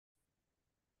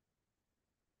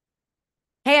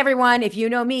Hey everyone, if you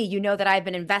know me, you know that I've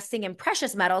been investing in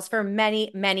precious metals for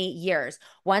many, many years.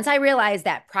 Once I realized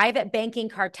that private banking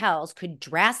cartels could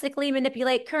drastically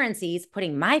manipulate currencies,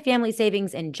 putting my family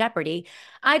savings in jeopardy,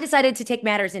 I decided to take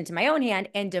matters into my own hand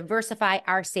and diversify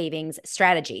our savings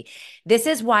strategy. This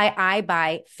is why I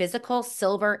buy physical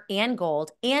silver and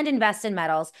gold and invest in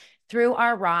metals through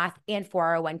our Roth and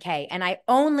 401k. And I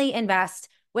only invest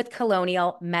with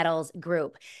Colonial Metals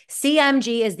Group.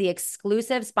 CMG is the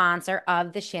exclusive sponsor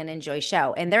of the Shannon Joy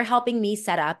Show, and they're helping me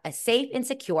set up a safe and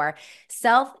secure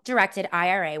self-directed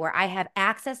IRA where I have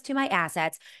access to my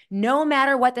assets no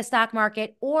matter what the stock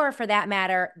market or, for that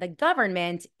matter, the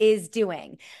government is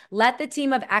doing. Let the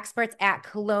team of experts at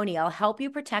Colonial help you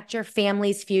protect your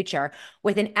family's future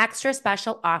with an extra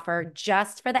special offer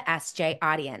just for the SJ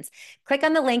audience. Click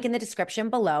on the link in the description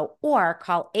below or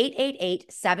call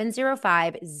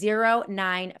 888-705-0950.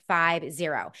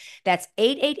 That's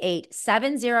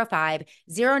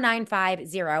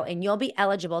 888-705-0950, and you'll be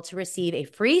eligible to receive a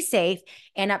free safe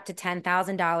and up to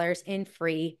 $10,000 in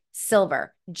free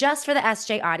silver just for the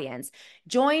SJ audience.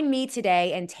 Join me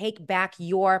today and take back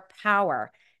your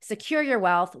power. Secure your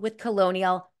wealth with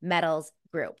Colonial Metals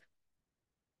Group.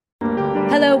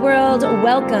 Hello, world.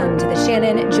 Welcome to the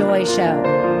Shannon Joy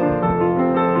Show.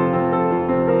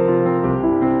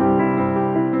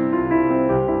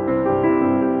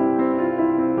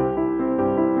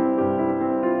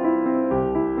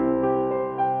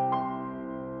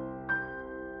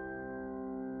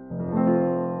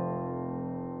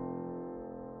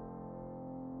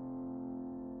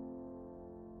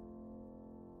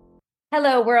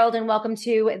 Hello, world, and welcome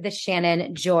to the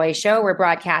Shannon Joy Show. We're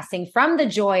broadcasting from the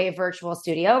Joy Virtual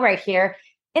Studio right here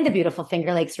in the beautiful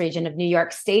Finger Lakes region of New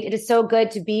York State. It is so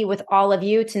good to be with all of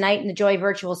you tonight in the Joy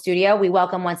Virtual Studio. We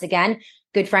welcome once again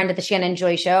good friend of the Shannon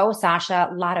Joy Show, Sasha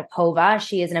Latypova.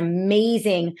 She is an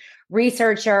amazing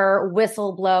researcher,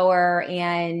 whistleblower,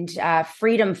 and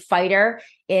freedom fighter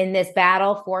in this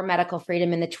battle for medical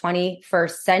freedom in the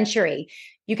 21st century.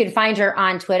 You can find her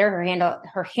on Twitter.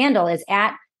 Her handle is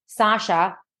at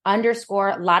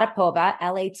Sasha_Latypova,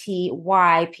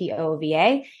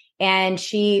 Latypova. And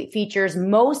she features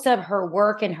most of her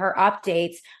work and her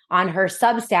updates on her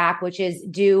Substack, which is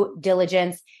Due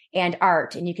Diligence and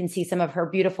Art. And you can see some of her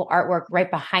beautiful artwork right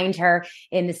behind her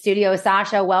in the studio.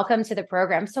 Sasha, welcome to the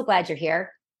program. I'm so glad you're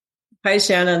here. Hi,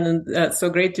 Shannon. So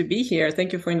great to be here.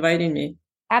 Thank you for inviting me.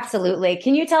 Absolutely.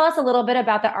 Can you tell us a little bit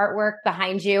about the artwork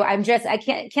behind you? I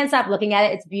can't stop looking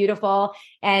at it. It's beautiful.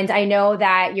 And I know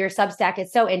that your Substack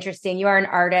is so interesting. You are an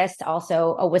artist,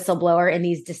 also a whistleblower in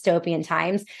these dystopian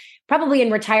times, probably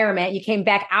in retirement. You came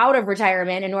back out of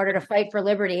retirement in order to fight for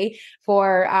liberty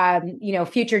for,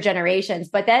 future generations.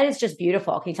 But that is just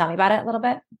beautiful. Can you tell me about it a little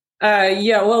bit?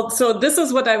 So this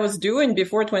is what I was doing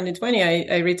before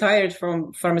 2020. I retired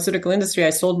from pharmaceutical industry.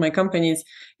 I sold my companies,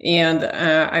 and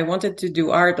I wanted to do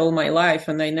art all my life,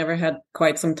 and I never had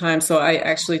quite some time. So I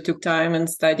actually took time and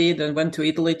studied and went to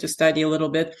Italy to study a little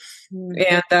bit.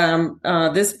 Mm-hmm.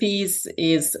 And this piece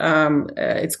is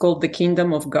it's called The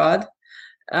Kingdom of God.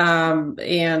 And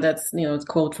that's, it's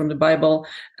quote from the Bible.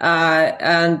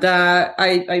 I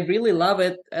really love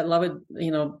it. I love it,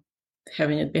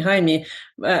 having it behind me.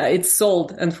 It's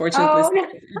sold, unfortunately. Oh, no.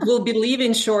 It will be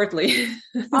leaving shortly.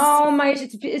 Oh my,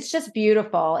 it's just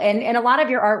beautiful. And a lot of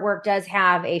your artwork does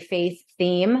have a faith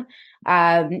theme,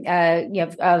 of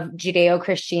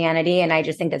Judeo-Christianity. And I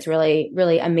just think that's really,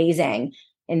 really amazing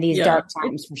in these dark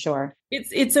times, for sure.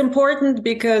 It's important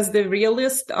because the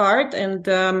realist art and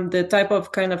the type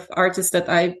of kind of artist that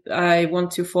I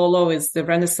want to follow is the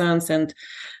Renaissance and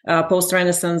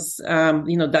post-Renaissance,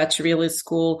 Dutch realist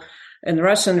school and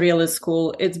Russian realist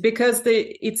school. It's because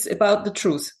it's about the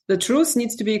truth. The truth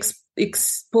needs to be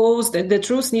exposed, and the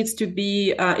truth needs to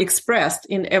be expressed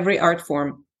in every art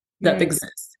form that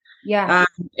exists. Yeah.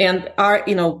 And art,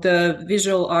 the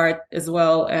visual art as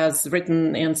well as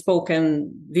written and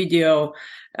spoken video.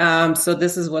 So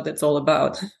this is what it's all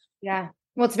about. Yeah.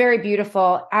 Well, it's very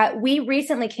beautiful. We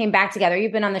recently came back together.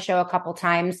 You've been on the show a couple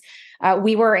times.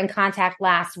 We were in contact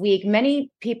last week.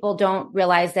 Many people don't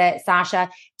realize that Sasha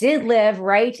did live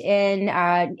right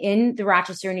in the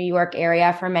Rochester, New York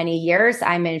area for many years.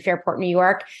 I'm in Fairport, New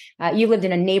York. You lived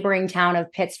in a neighboring town of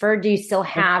Pittsford. Do you still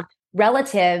have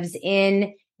relatives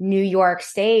in New York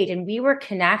State? And we were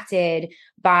connected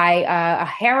by a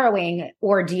harrowing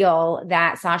ordeal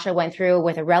that Sasha went through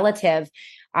with a relative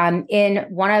in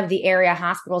one of the area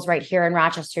hospitals right here in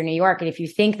Rochester, New York. And if you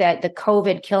think that the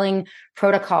COVID killing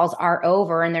protocols are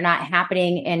over and they're not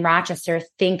happening in Rochester,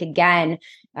 think again.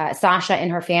 Sasha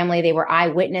and her family, they were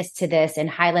eyewitness to this in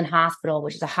Highland Hospital,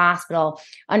 which is a hospital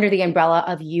under the umbrella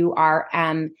of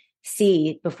URM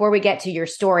see before we get to your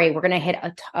story. We're going to hit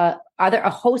a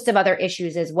host of other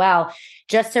issues as well.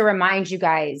 Just to remind you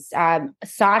guys,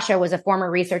 Sasha was a former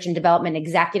research and development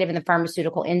executive in the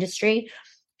pharmaceutical industry.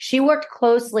 She worked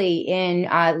closely in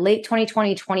late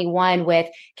 2020-21 with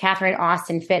Catherine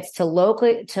Austin Fitts to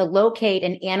locate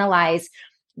and analyze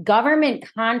government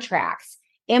contracts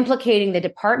implicating the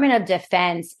Department of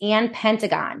Defense and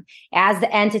Pentagon as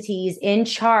the entities in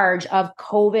charge of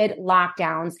COVID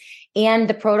lockdowns and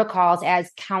the protocols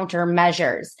as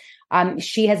countermeasures.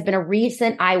 She has been a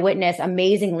recent eyewitness,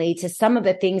 amazingly, to some of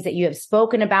the things that you have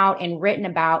spoken about and written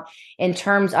about in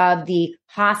terms of the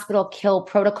hospital kill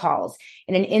protocols.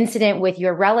 In an incident with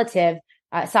your relative,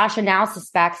 Sasha now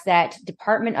suspects that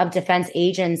Department of Defense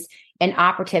agents and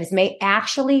operatives may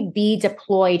actually be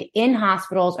deployed in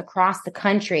hospitals across the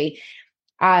country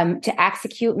to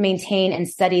execute, maintain, and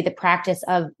study the practice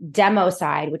of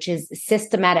democide, which is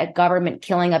systematic government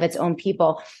killing of its own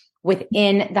people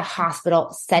within the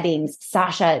hospital settings.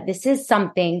 Sasha, this is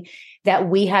something that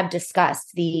we have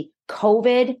discussed, the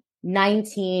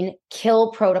COVID-19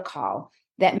 kill protocol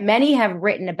that many have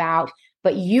written about,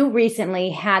 but you recently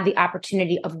had the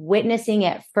opportunity of witnessing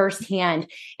it firsthand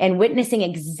and witnessing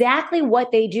exactly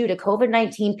what they do to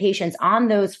COVID-19 patients on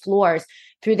those floors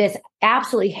through this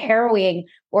absolutely harrowing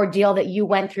ordeal that you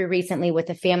went through recently with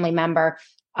a family member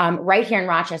right here in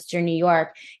Rochester, New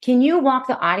York. Can you walk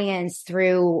the audience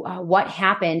through what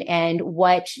happened and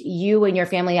what you and your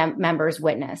family members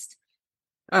witnessed?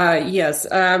 Yes.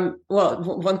 Well,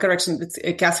 one correction. It's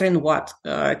Catherine Watt.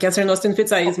 Catherine Austin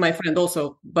Fitz is my friend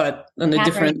also, but on a Catherine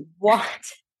different,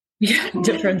 Watt. yeah,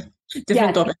 different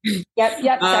Yes. topic.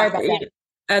 Yep. Sorry about that.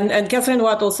 And Catherine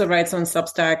Watt also writes on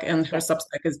Substack, and her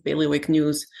Substack is Bailiwick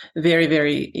News. Very,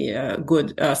 very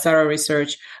good, thorough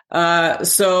research.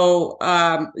 So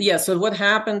what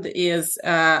happened is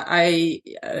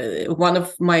one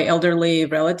of my elderly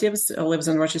relatives lives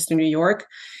in Rochester, New York,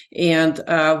 and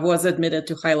was admitted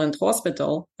to Highland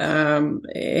Hospital.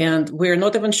 And we're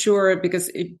not even sure because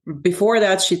before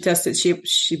that she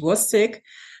was sick.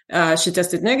 She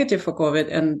tested negative for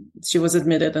COVID, and she was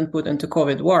admitted and put into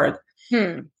COVID ward.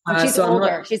 She's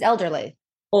older. She's elderly.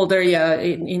 Older, yeah,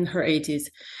 in her 80s.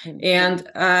 And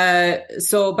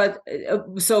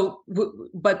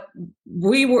but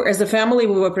we were, as a family,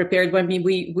 we were prepared. I mean,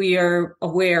 we are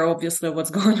aware, obviously, of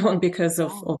what's going on because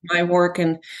of my work.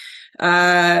 And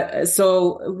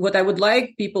so what I would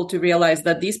like people to realize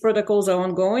that these protocols are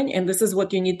ongoing, and this is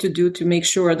what you need to do to make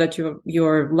sure that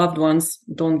your loved ones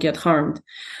don't get harmed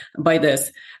by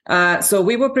this. So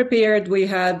we were prepared. We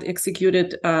had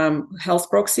executed health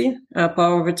proxy,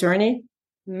 power of attorney,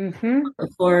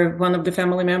 for one of the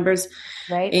family members.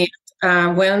 Right.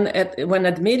 And when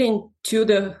admitting to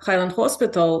the Highland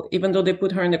Hospital, even though they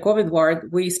put her in the COVID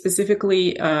ward, we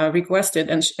specifically requested,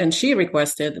 and she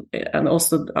requested, and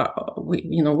also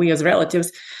we as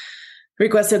relatives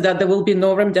requested that there will be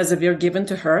no Remdesivir given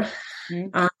to her.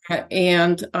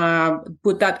 And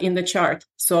put that in the chart.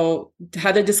 So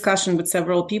had a discussion with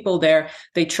several people there.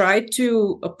 They tried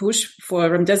to push for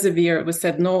Remdesivir. We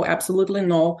said no, absolutely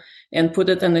no, and put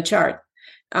it in the chart.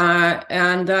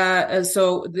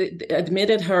 So they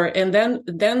admitted her, and then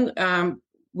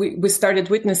we started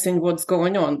witnessing what's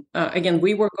going on. Again,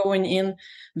 we were going in,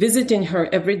 visiting her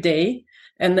every day.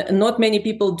 And not many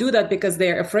people do that because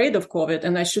they're afraid of COVID.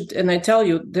 And I tell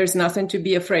you, there's nothing to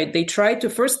be afraid.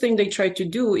 First thing they try to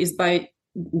do is by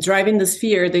driving this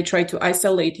fear, they try to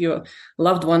isolate your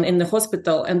loved one in the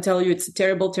hospital and tell you it's a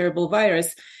terrible, terrible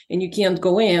virus and you can't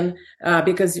go in,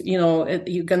 because,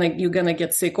 you're gonna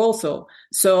get sick also.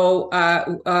 So,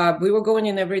 we were going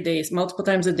in every day, multiple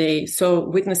times a day. So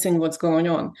witnessing what's going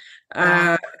on.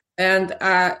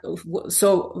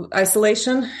 So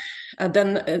isolation. And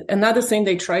then another thing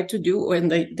they tried to do,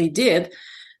 and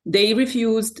they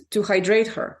refused to hydrate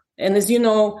her. And as you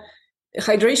know,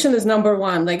 hydration is number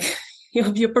one. Like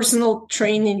your personal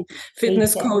training,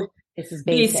 fitness coach, this is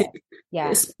basic.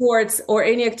 Yeah. Sports or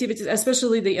any activities,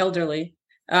 especially the elderly.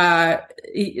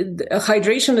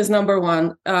 Hydration is number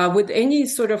one. With any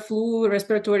sort of flu,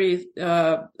 respiratory,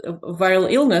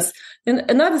 viral illness. And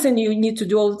another thing you need to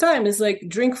do all the time is like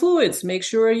drink fluids. Make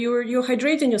sure you're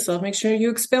hydrating yourself. Make sure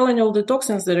you're expelling all the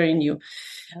toxins that are in you.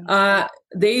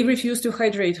 They refuse to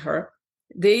hydrate her.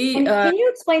 Can you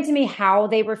explain to me how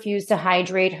they refused to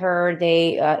hydrate her?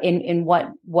 They in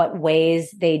what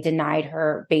ways they denied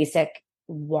her basic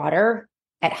water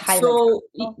at Highland? So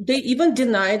they even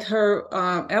denied her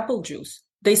apple juice.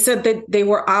 They said that they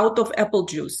were out of apple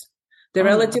juice. The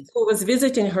relative who was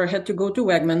visiting her had to go to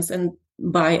Wegmans and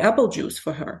buy apple juice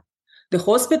for her. The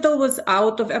hospital was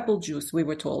out of apple juice, we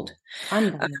were told.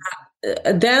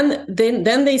 then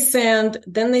they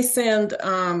send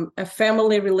a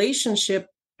family relationship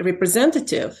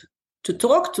representative to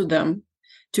talk to them,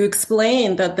 to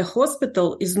explain that the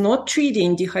hospital is not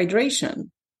treating dehydration.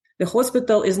 The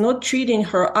hospital is not treating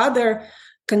her other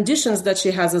conditions that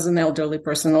she has as an elderly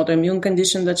person, autoimmune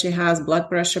condition that she has, blood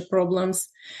pressure problems.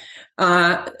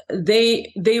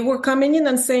 They were coming in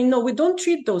and saying, no, we don't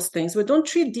treat those things. We don't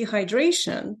treat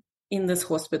dehydration in this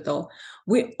hospital.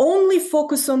 We only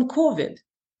focus on COVID.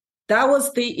 That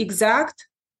was the exact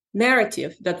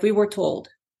narrative that we were told.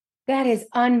 That is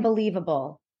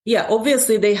unbelievable. Yeah,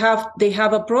 obviously they have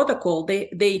a protocol.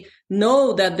 They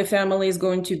know that the family is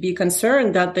going to be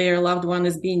concerned that their loved one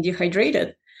is being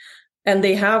dehydrated. And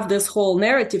they have this whole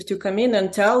narrative to come in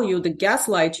and tell you, to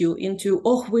gaslight you into,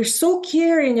 oh, we're so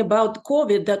caring about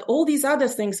COVID that all these other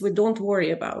things we don't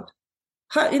worry about.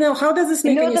 How does this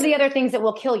make those are the other things that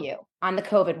will kill you on the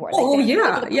COVID ward. Oh,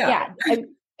 yeah.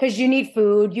 Because you need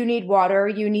food, you need water,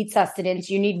 you need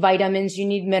sustenance, you need vitamins, you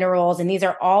need minerals. And these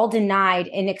are all denied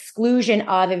in exclusion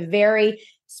of a very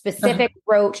specific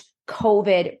rote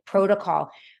COVID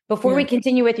protocol. Before we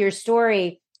continue with your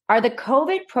story, are the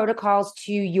COVID protocols,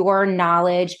 to your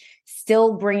knowledge,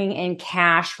 still bringing in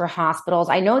cash for hospitals?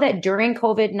 I know that during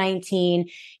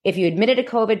COVID-19, if you admitted a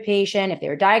COVID patient, if they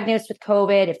were diagnosed with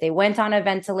COVID, if they went on a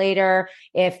ventilator,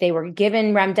 if they were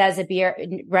given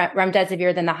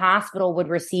remdesivir, then the hospital would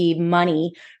receive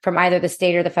money from either the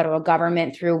state or the federal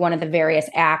government through one of the various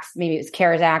acts, maybe it was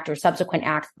CARES Act or subsequent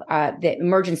acts, the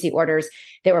emergency orders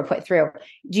that were put through.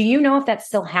 Do you know if that's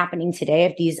still happening today,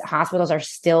 if these hospitals are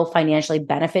still financially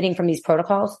benefiting from these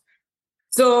protocols?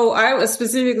 So I was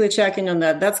specifically checking on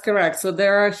that. That's correct. So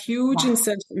there are huge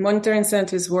monetary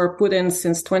incentives were put in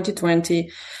since 2020,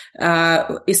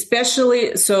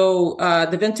 especially. So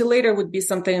the ventilator would be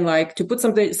something like, to put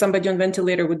somebody on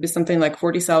ventilator would be something like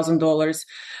 $40,000.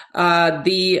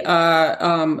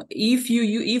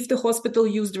 If the hospital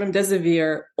used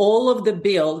remdesivir, all of the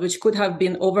bill, which could have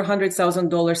been over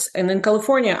 $100,000, and in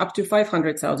California up to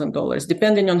 $500,000,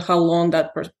 depending on how long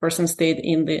that person stayed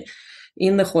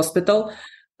in the hospital.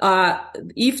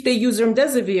 If they use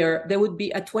remdesivir, there would be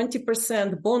a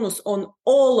 20% bonus on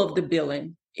all of the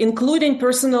billing, including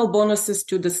personal bonuses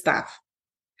to the staff.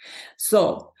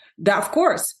 So that, of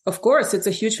course, it's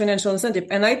a huge financial incentive.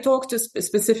 And I talked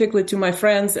specifically to my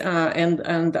friends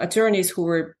and attorneys who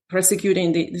were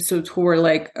prosecuting who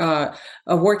were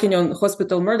working on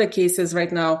hospital murder cases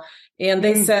right now. And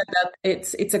they said that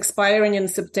it's expiring in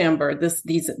September. This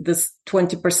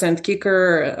 20%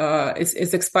 kicker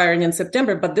is expiring in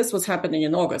September, but this was happening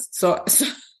in August. So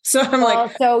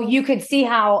so you could see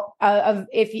how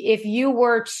if you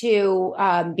were to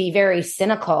be very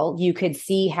cynical, you could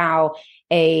see how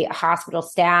a hospital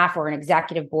staff or an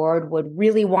executive board would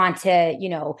really want to,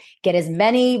 get as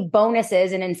many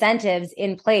bonuses and incentives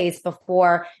in place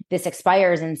before this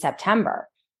expires in September.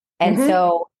 And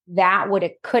so that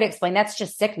could explain. That's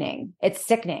just sickening. It's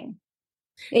sickening.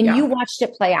 And you watched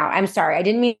it play out. I'm sorry. I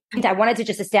didn't mean to, I wanted to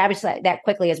just establish that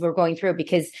quickly as we're going through,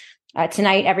 because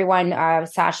tonight, everyone,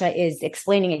 Sasha is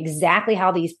explaining exactly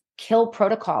how these kill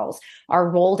protocols are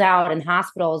rolled out in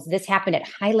hospitals. This happened at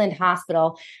Highland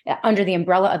Hospital under the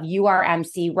umbrella of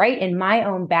URMC, right in my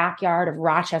own backyard of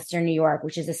Rochester, New York,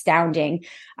 which is astounding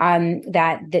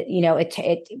that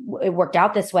it worked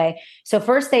out this way. So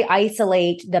first they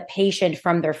isolate the patient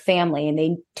from their family, and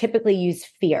they typically use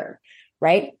fear,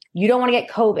 right? You don't want to get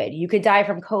COVID. You could die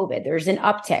from COVID. There's an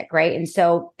uptick, right? And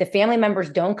so the family members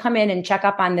don't come in and check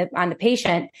up on the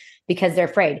patient because they're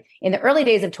afraid. In the early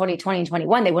days of 2020 and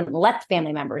 21, they wouldn't let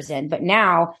family members in, but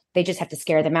now they just have to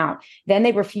scare them out. Then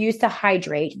they refuse to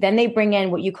hydrate. Then they bring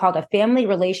in what you call a family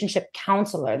relationship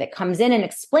counselor that comes in and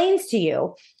explains to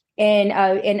you in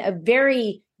a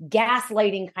very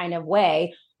gaslighting kind of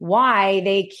way why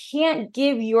they can't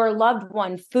give your loved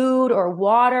one food or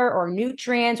water or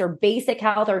nutrients or basic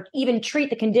health or even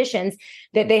treat the conditions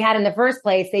that they had in the first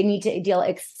place. They need to deal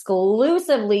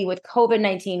exclusively with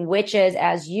COVID-19, which is,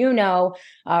 as you know,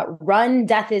 run,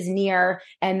 death is near,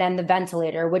 and then the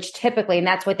ventilator, which typically, and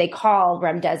that's what they call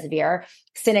remdesivir,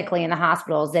 cynically in the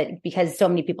hospitals, that because so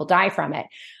many people die from it.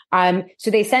 So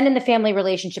they send in the family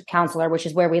relationship counselor, which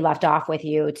is where we left off with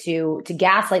you, to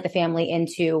gaslight the family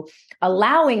into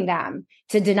allowing them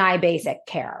to deny basic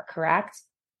care, correct?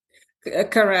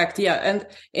 Correct. Yeah.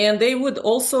 And they would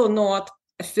also not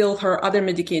fill her other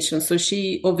medications. So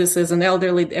she obviously is an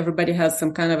elderly, everybody has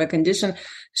some kind of a condition.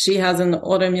 She has an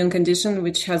autoimmune condition,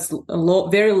 which has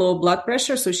very low blood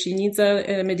pressure. So she needs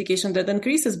a medication that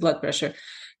increases blood pressure.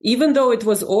 Even though it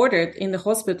was ordered in the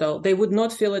hospital, they would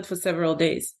not fill it for several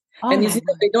days. And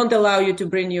they don't allow you to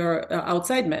bring your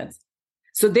outside meds.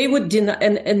 So they would deny,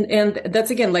 and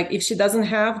that's again, like if she doesn't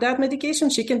have that medication,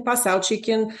 she can pass out. She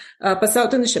can pass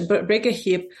out in the break a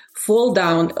hip, fall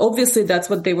down. Obviously, that's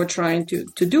what they were trying to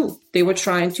do. They were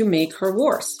trying to make her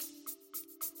worse.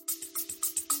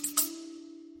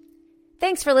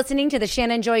 Thanks for listening to the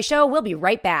Shannon Joy Show. We'll be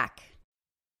right back.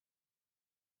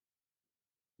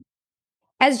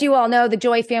 As you all know, the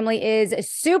Joy family is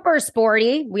super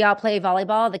sporty. We all play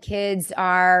volleyball. The kids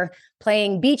are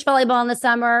playing beach volleyball in the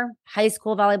summer, high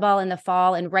school volleyball in the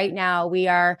fall. And right now we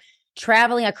are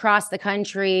traveling across the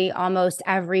country almost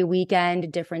every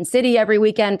weekend, different city every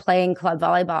weekend, playing club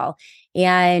volleyball.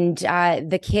 And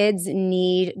the kids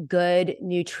need good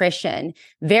nutrition.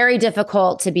 Very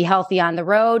difficult to be healthy on the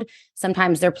road.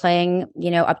 Sometimes they're playing,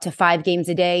 up to 5 games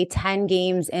a day, 10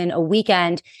 games in a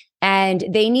weekend. And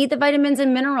they need the vitamins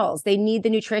and minerals. They need the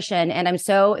nutrition. And I'm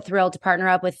so thrilled to partner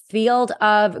up with Field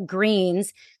of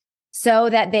Greens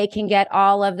so that they can get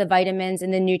all of the vitamins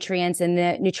and the nutrients and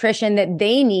the nutrition that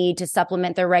they need to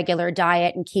supplement their regular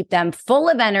diet and keep them full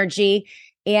of energy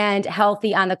and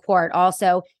healthy on the court.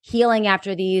 Also, healing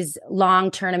after these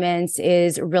long tournaments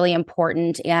is really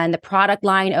important. And the product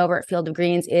line over at Field of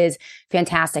Greens is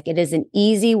fantastic. It is an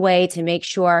easy way to make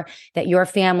sure that your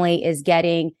family is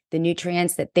getting the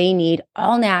nutrients that they need,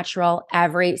 all natural,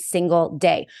 every single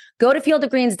day. Go to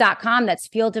fieldofgreens.com. That's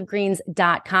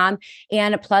fieldofgreens.com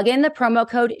and plug in the promo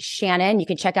code Shannon. You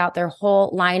can check out their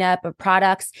whole lineup of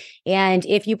products. And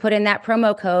if you put in that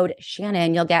promo code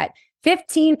Shannon, you'll get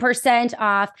 15%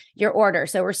 off your order.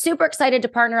 So we're super excited to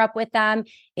partner up with them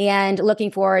and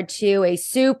looking forward to a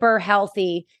super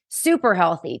healthy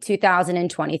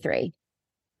 2023.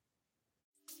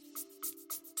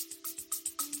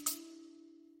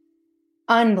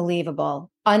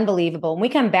 Unbelievable. When we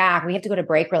come back, we have to go to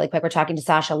break really quick. We're talking to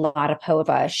Sasha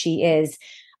Latypova. She is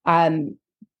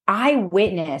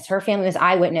eyewitness. Her family was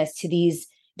eyewitness to these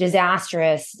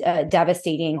disastrous,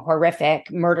 devastating,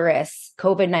 horrific, murderous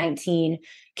COVID-19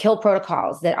 kill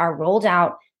protocols that are rolled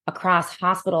out across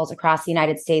hospitals across the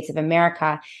United States of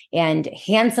America and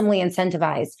handsomely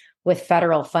incentivized with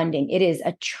federal funding. It is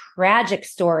a tragic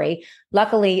story.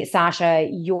 Luckily, Sasha,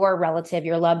 your relative,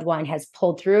 your loved one has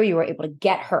pulled through. You were able to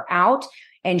get her out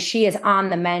and she is on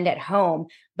the mend at home.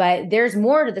 But there's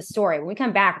more to the story. When we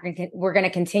come back, we're going to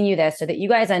continue this so that you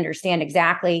guys understand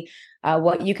exactly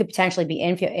what you could potentially be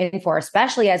in for,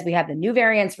 especially as we have the new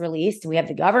variants released. We have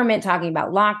the government talking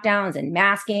about lockdowns and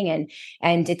masking,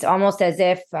 and it's almost as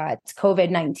if it's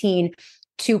COVID-19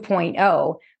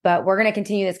 2.0. But we're going to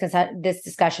continue this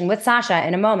discussion with Sasha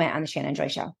in a moment on the Shannon Joy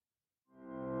Show.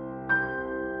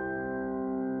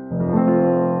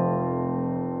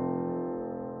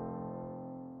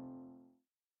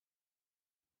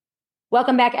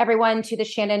 Welcome back, everyone, to the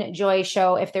Shannon Joy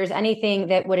Show. If there's anything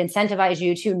that would incentivize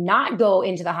you to not go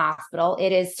into the hospital,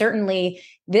 it is certainly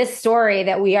this story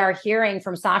that we are hearing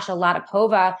from Sasha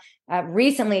Latypova,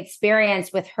 recently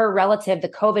experienced with her relative, the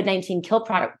COVID-19 kill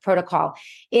protocol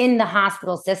in the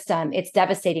hospital system. It's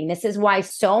devastating. This is why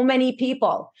so many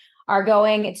people are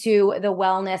going to the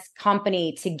wellness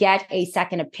company to get a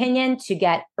second opinion, to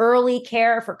get early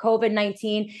care for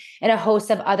COVID-19 and a host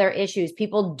of other issues.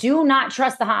 People do not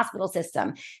trust the hospital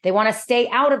system. They want to stay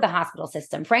out of the hospital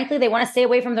system. Frankly, they want to stay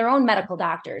away from their own medical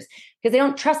doctors because they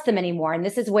don't trust them anymore. And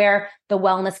this is where the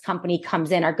wellness company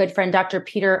comes in. Our good friend, Dr.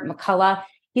 Peter McCullough,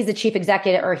 he's the chief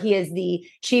executive, or he is the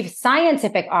chief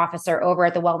scientific officer over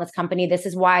at the wellness company. This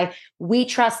is why we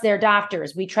trust their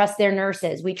doctors. We trust their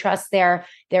nurses. We trust their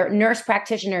nurse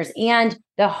practitioners and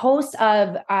the host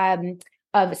of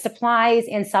supplies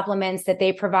and supplements that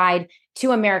they provide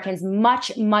to Americans.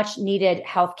 Much, much needed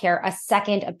healthcare, a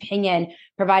second opinion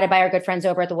provided by our good friends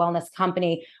over at the wellness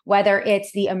company, whether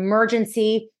it's the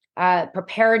emergency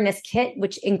preparedness kit,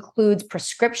 which includes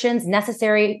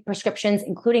necessary prescriptions,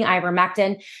 including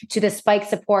ivermectin, to the spike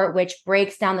support, which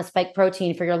breaks down the spike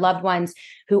protein for your loved ones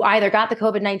who either got the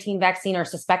COVID-19 vaccine or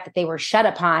suspect that they were shed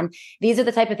upon. These are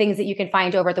the type of things that you can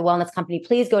find over at the wellness company.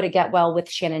 Please go to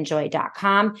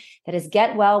getwellwithshannonjoy.com. That is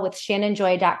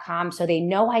getwellwithshannonjoy.com. So they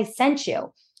know I sent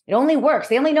you. It only works.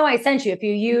 They only know I sent you if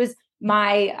you use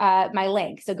my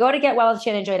link. So go to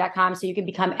getwellwithshannonjoy.com so you can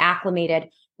become acclimated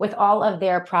with all of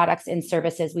their products and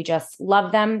services. We just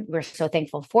love them. We're so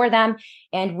thankful for them.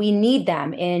 And we need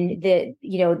them in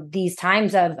these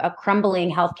times of a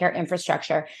crumbling healthcare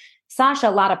infrastructure. Sasha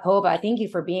Latypova, thank you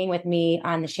for being with me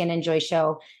on the Shannon Joy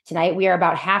Show tonight. We are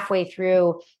about halfway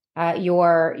through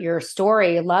your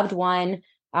story. Loved one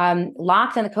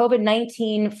locked on the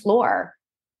COVID-19 floor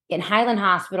in Highland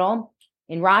Hospital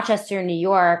in Rochester, New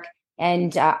York,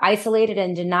 and isolated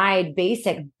and denied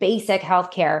basic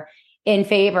healthcare in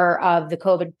favor of the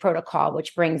COVID protocol,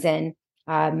 which brings in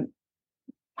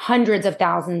hundreds of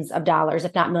thousands of dollars,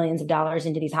 if not millions of dollars,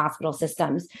 into these hospital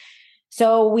systems.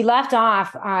 So we left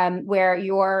off where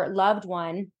your loved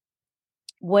one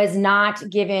was not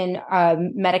given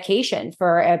medication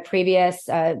for a previous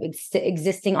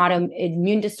existing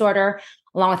autoimmune disorder,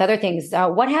 along with other things.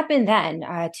 What happened then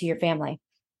to your family?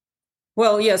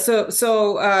 Well, yeah. So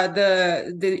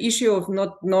the issue of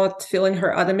not filling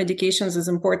her other medications is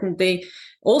important. They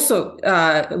also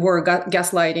were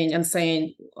gaslighting and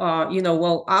saying,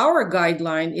 well, our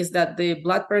guideline is that the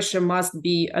blood pressure must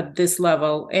be at this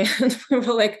level, and we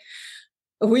were like,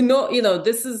 we know,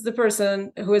 this is the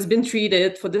person who has been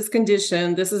treated for this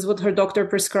condition. This is what her doctor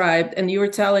prescribed. And you were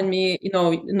telling me,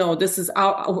 no, this is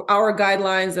our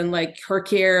guidelines, and like her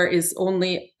care is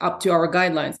only up to our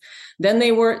guidelines. Then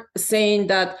they were saying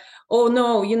that, oh,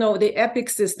 no, the EPIC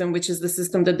system, which is the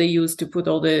system that they use to put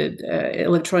all the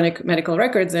electronic medical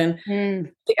records in,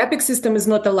 the EPIC system is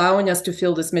not allowing us to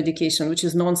fill this medication, which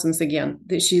is nonsense again.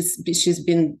 She's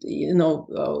been,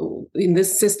 in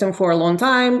this system for a long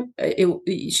time.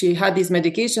 She had these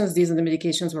medications. These are the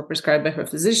medications were prescribed by her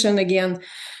physician again.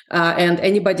 And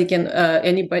anybody can,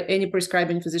 any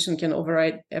prescribing physician can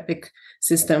override EPIC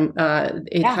system.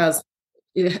 It has,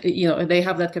 they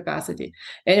have that capacity.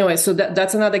 Anyway, so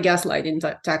that's another gaslighting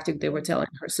tactic they were telling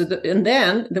her. So, and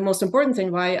then the most important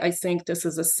thing why I think this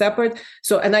is a separate,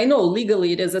 and I know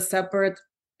legally it is a separate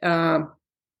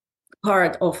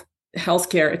part of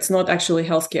healthcare. It's not actually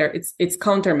healthcare. It's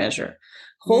countermeasure.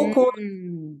 Whole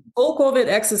COVID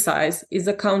exercise is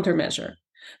a countermeasure.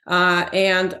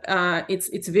 And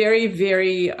it's very,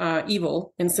 very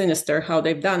evil and sinister how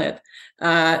they've done it.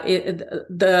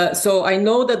 So I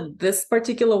know that this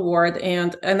particular ward,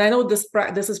 and I know this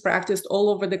is practiced all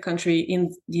over the country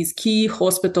in these key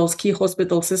hospital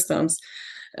systems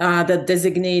that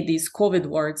designate these COVID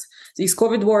wards. These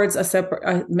COVID wards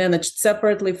are managed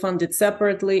separately, funded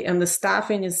separately, and the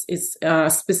staffing is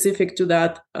specific to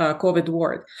that COVID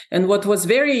ward. And what was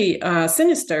very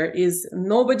sinister is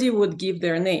nobody would give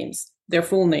their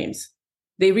full names.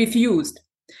 They refused.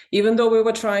 Even though we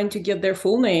were trying to get their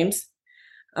full names,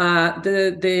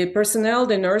 the personnel,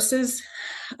 the nurses,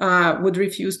 would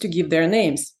refuse to give their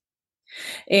names.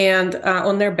 And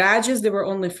on their badges, there were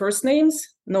only first names,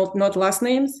 not last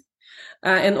names.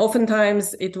 And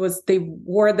oftentimes they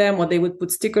wore them, or they would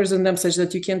put stickers on them such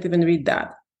that you can't even read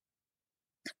that.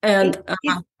 And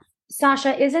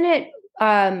Sasha, isn't it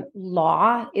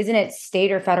law? Isn't it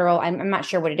state or federal? I'm not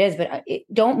sure what it is, but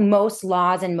don't most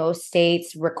laws in most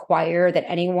states require that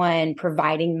anyone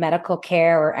providing medical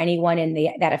care, or anyone in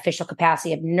that official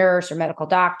capacity of nurse or medical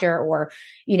doctor, or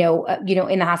in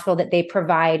the hospital, that they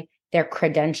provide their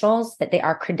credentials, that they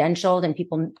are credentialed and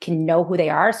people can know who they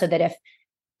are, so that if,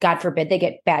 God forbid, they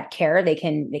get bad care, they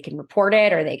can report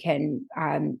it, or they can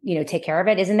take care of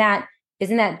it. Isn't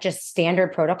that just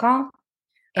standard protocol?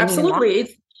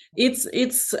 Absolutely. It's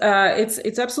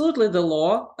absolutely the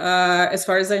law, as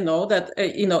far as I know, that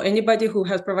anybody who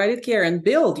has provided care and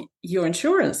billed your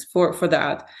insurance for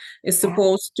that is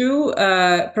supposed to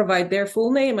provide their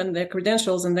full name and their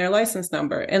credentials and their license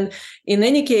number. And in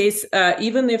any case,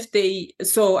 even if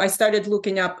so I started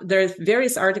looking up. There's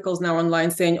various articles now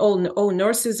online saying, oh,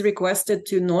 nurses requested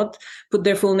to not put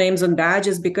their full names on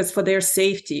badges because for their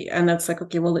safety. And that's like,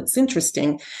 okay, well, it's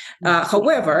interesting.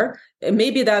 However,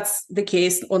 maybe that's the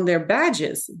case on their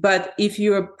badges, but if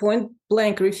you are point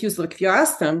blank refuse, like if you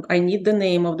ask them, I need the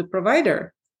name of the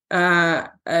provider, and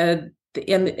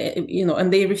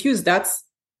they refuse,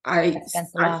 I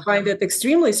find it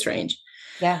extremely strange.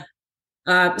 Yeah.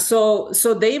 So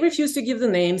they refuse to give the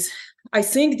names. I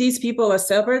think these people are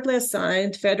separately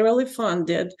assigned, federally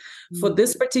funded for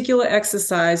this particular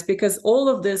exercise, because all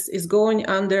of this is going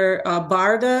under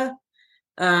BARDA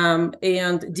and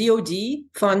DOD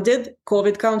funded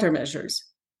COVID countermeasures.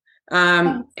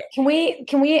 Can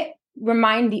we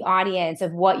remind the audience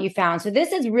of what you found? So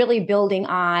this is really building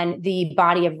on the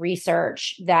body of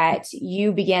research that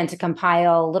you began to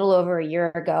compile a little over a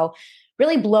year ago,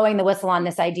 really blowing the whistle on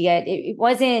this idea. It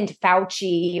wasn't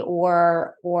Fauci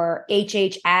or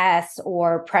HHS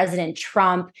or President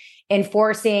Trump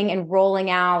enforcing and rolling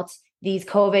out these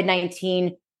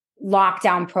COVID-19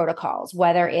 lockdown protocols,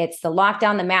 whether it's the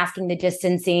lockdown, the masking, the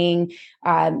distancing,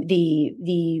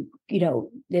 the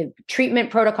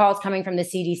treatment protocols coming from the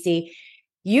CDC.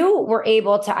 You were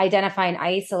able to identify and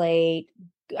isolate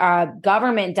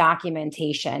government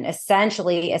documentation,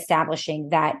 essentially establishing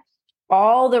that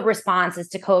all the responses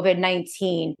to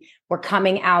COVID-19 were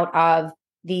coming out of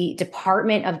the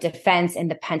Department of Defense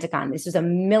and the Pentagon. This was a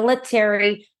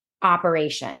military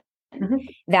operation. Mhm.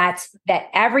 That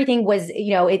everything was,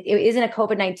 it isn't a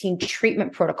COVID-19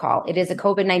 treatment protocol. It is a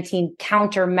COVID-19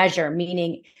 countermeasure,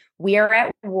 meaning we are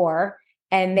at war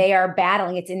and they are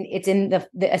battling. It's in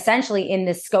the essentially in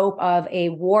the scope of a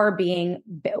war being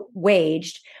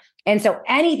waged. And so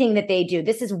anything that they do,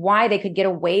 this is why they could get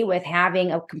away with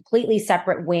having a completely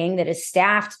separate wing that is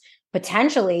staffed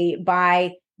potentially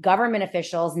by government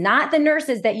officials, not the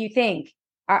nurses that you think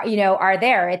are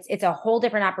there. It's a whole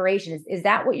different operation. Is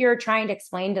that what you're trying to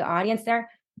explain to the audience there?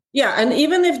 Yeah, and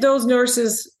even if those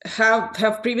nurses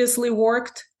have previously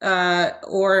worked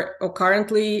or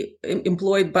currently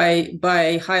employed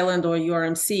by Highland or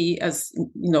URMC as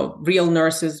real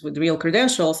nurses with real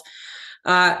credentials,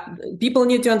 people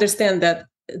need to understand that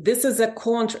this is a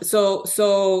contract.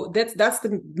 So that's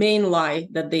the main lie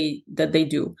that they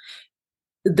do.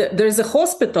 There's a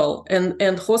hospital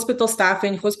and hospital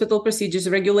staffing, hospital procedures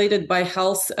regulated by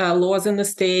health laws in the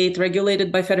state,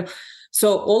 regulated by federal.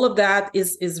 So all of that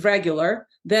is regular.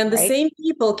 Then the same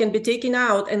people can be taken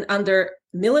out and under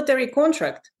military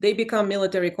contract, they become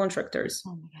military contractors.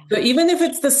 Oh, so even if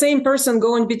it's the same person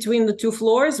going between the two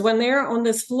floors, when they're on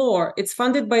this floor, it's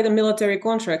funded by the military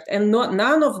contract, and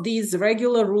none of these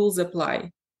regular rules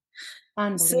apply.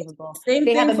 Unbelievable.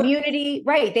 They have immunity,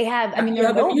 right? They have, you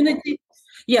have immunity.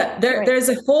 Yeah, there's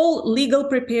a whole legal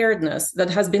preparedness that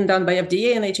has been done by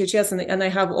FDA and HHS, and I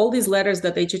have all these letters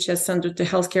that HHS sent to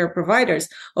healthcare providers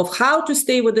of how to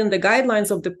stay within the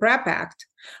guidelines of the PrEP Act,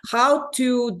 how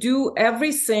to do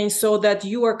everything so that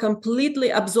you are completely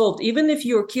absolved, even if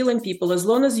you're killing people, as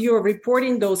long as you're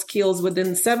reporting those kills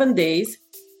within 7 days,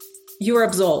 you're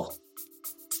absolved.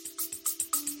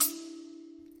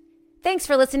 Thanks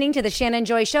for listening to the Shannon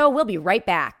Joy Show. We'll be right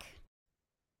back.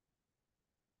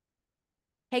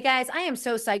 Hey guys, I am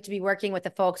so psyched to be working with the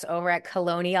folks over at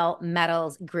Colonial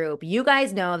Metals Group. You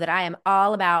guys know that I am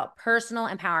all about personal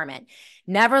empowerment,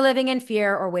 never living in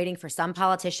fear or waiting for some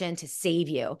politician to save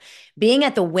you. Being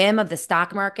at the whim of the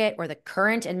stock market or the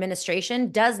current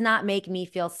administration does not make me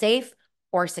feel safe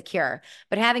or secure,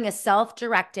 but having a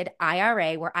self-directed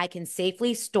IRA where I can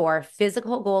safely store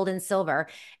physical gold and silver,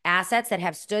 assets that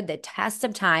have stood the test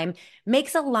of time,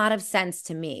 makes a lot of sense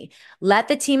to me. Let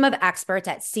the team of experts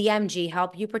at CMG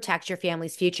help you protect your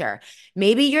family's future.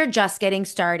 Maybe you're just getting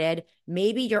started.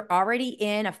 Maybe you're already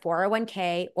in a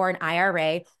 401k or an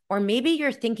IRA, or maybe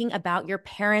you're thinking about your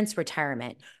parents'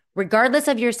 retirement. Regardless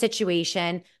of your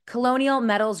situation, Colonial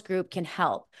Metals Group can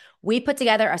help. We put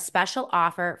together a special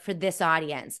offer for this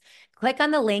audience. Click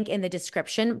on the link in the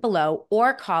description below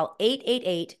or call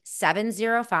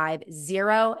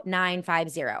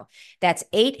 888-705-0950. That's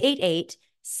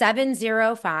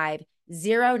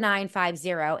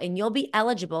 888-705-0950, and you'll be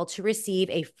eligible to receive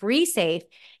a free safe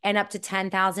and up to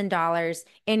 $10,000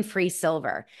 in free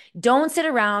silver. Don't sit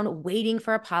around waiting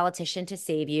for a politician to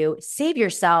save you. Save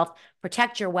yourself,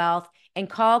 protect your wealth, and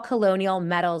call Colonial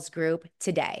Metals Group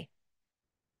today.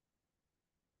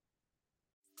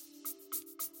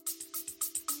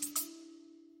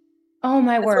 Oh,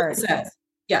 my word.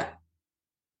 Yeah.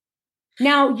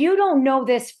 Now, you don't know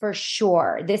this for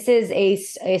sure. This is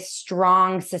a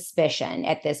strong suspicion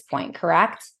at this point,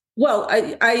 correct? Well,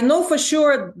 I know for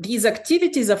sure these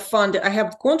activities are funded. I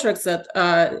have contracts that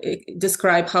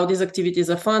describe how these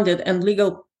activities are funded and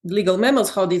legal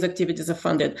memos how these activities are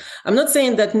funded. I'm not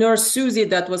saying that Nurse Susie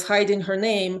that was hiding her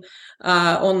name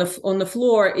on the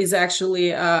floor is actually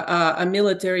a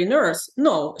military nurse.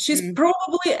 No, she's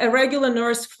probably a regular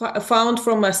nurse found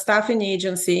from a staffing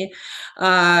agency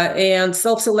and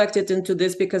self-selected into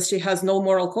this because she has no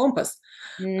moral compass.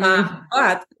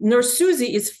 But Nurse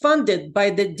Susie is funded by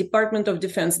the Department of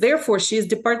Defense. Therefore, she is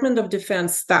Department of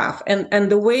Defense staff. And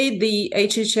the way the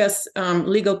HHS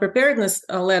legal preparedness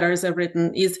letters are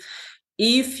written is,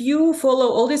 if you follow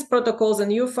all these protocols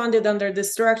and you're funded under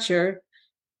this structure,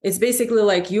 it's basically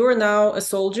like you're now a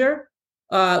soldier,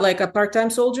 like a part-time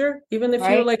soldier, even if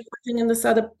you're like working in this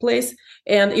other place.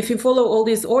 And if you follow all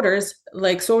these orders,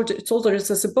 like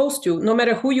soldiers are supposed to, no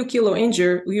matter who you kill or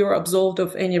injure, you're absolved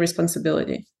of any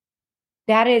responsibility.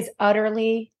 That is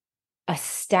utterly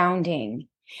astounding.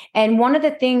 And one of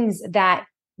the things that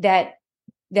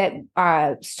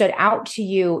stood out to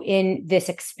you in this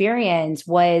experience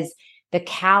was the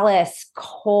callous,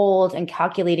 cold, and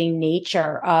calculating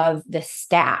nature of the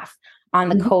staff on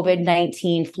the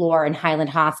COVID-19 floor in Highland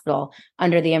Hospital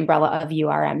under the umbrella of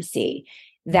URMC.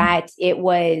 That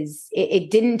it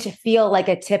didn't feel like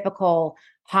a typical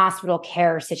hospital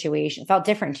care situation. It felt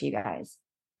different to you guys.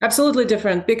 Absolutely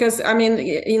different, because I mean,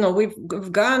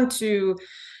 we've gone to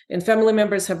and family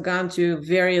members have gone to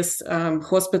various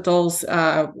hospitals.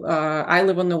 I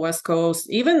live on the West Coast,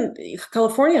 even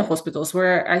California hospitals,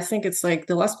 where I think it's like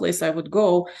the last place I would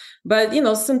go. But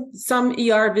some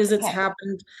ER visits Okay.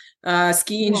 happened,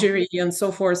 ski Yeah. injury and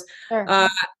so forth. Sure. Uh,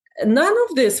 None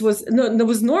of this was no, there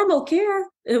was normal care.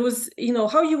 It was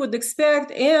how you would expect,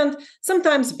 and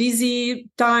sometimes busy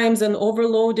times and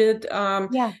overloaded.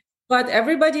 Yeah. But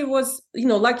everybody was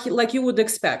like you would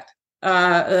expect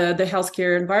the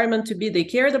healthcare environment to be. They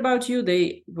cared about you.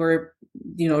 They were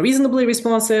reasonably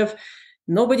responsive.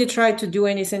 Nobody tried to do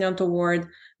anything untoward.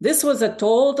 This was a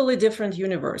totally different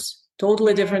universe.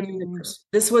 Totally different Mm. universe.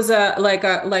 This was a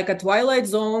Twilight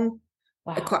Zone,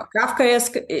 a Wow.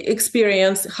 Kafkaesque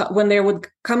experience, when they would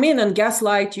come in and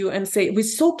gaslight you and say, we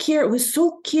so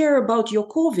care about your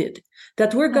COVID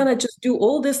that we're Yeah. gonna just do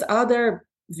all this other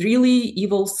really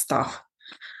evil stuff,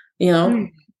 you know?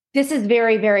 Mm. This is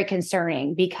very, very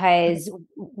concerning because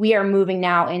we are moving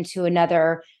now into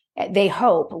another, they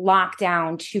hope,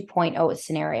 lockdown 2.0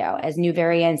 scenario as new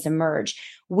variants emerge.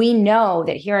 We know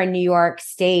that here in New York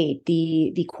State,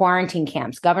 the quarantine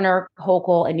camps, Governor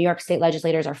Hochul and New York State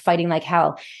legislators are fighting like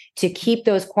hell to keep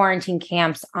those quarantine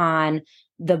camps on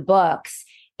the books.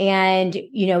 And,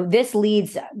 this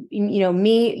leads,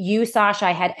 me, you, Sasha,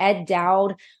 I had Ed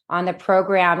Dowd on the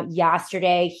program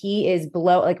yesterday. He is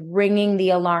ringing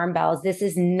the alarm bells. This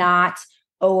is not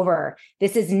over.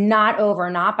 This is not over,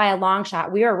 not by a long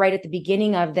shot. We are right at the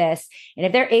beginning of this. And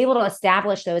if they're able to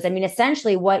establish those, I mean,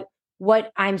 essentially what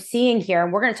I'm seeing here,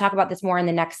 and we're going to talk about this more in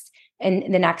the next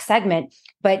segment,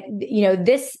 but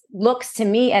this looks to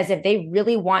me as if they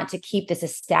really want to keep this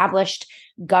established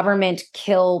government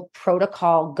kill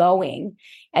protocol going,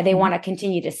 and they want to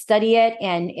continue to study it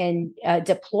and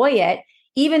deploy it.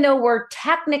 Even though we're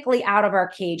technically out of our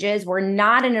cages, we're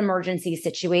not an emergency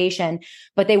situation,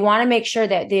 but they want to make sure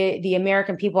that the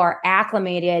American people are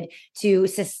acclimated to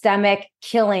systemic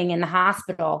killing in the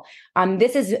hospital.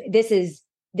 This is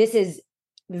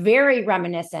very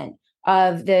reminiscent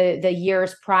of the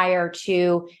years prior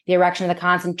to the erection of the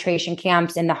concentration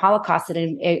camps and the Holocaust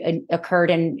that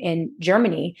occurred in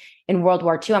Germany in World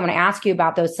War II. I'm going to ask you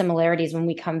about those similarities when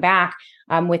we come back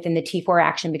within the T4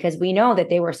 action, because we know that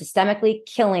they were systemically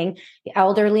killing the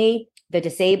elderly, the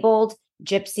disabled,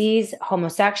 gypsies,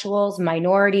 homosexuals,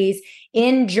 minorities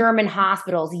in German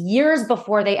hospitals years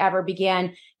before they ever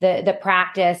began the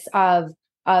practice of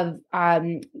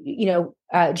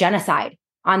genocide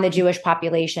on the Jewish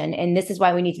population. And this is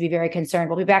why we need to be very concerned.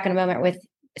 We'll be back in a moment with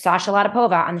Sasha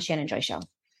Latypova on the Shannon Joy Show.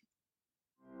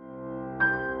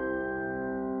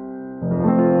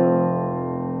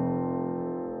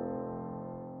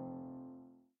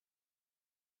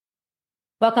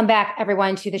 Welcome back,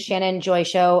 everyone, to the Shannon Joy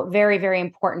Show. Very, very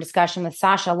important discussion with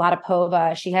Sasha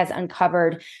Latypova. She has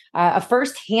uncovered a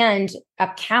firsthand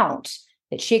account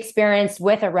that she experienced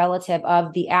with a relative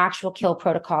of the actual kill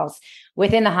protocols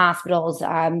within the hospitals,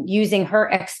 using her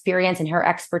experience and her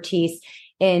expertise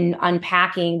in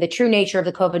unpacking the true nature of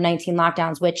the COVID-19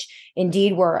 lockdowns, which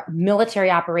indeed were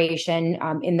military operation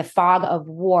in the fog of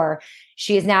war.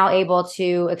 She is now able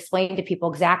to explain to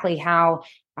people exactly how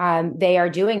they are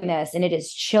doing this. And it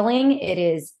is chilling. It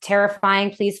is terrifying.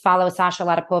 Please follow Sasha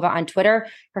Latypova on Twitter.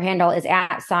 Her handle is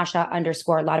at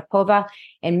Sasha_Latypova.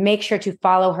 And make sure to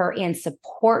follow her and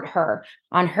support her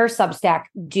on her Substack,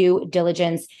 Due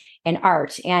Diligence and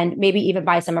Art. And maybe even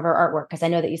buy some of her artwork, because I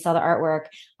know that you sell the artwork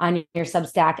on your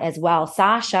Substack as well.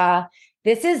 Sasha,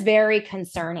 this is very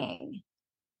concerning.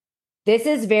 This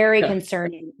is very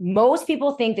concerning. Most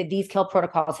people think that these kill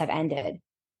protocols have ended.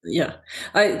 Yeah,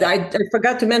 I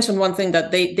forgot to mention one thing,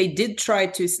 that they did try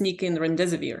to sneak in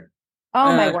Remdesivir.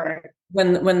 Oh my word!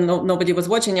 When nobody was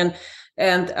watching, and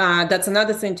that's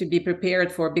another thing to be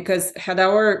prepared for, because had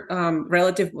our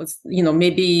relative was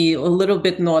maybe a little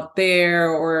bit not there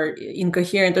or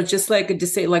incoherent, or just like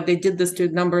they did this to a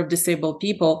number of disabled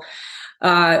people.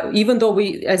 Even though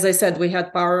as I said, we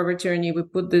had power of attorney, we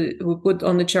put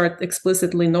on the chart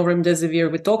explicitly no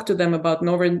Remdesivir. We talked to them about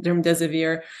no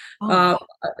Remdesivir.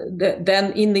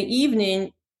 Then in the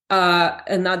evening,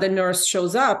 another nurse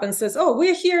shows up and says, "Oh,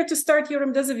 we're here to start your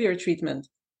Remdesivir treatment."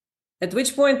 At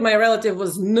which point my relative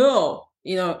was very,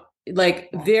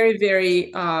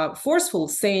 very forceful,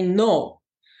 saying no.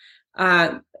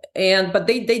 But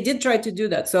they did try to do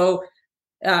that. So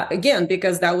again,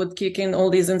 because that would kick in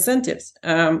all these incentives.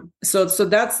 So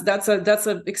that's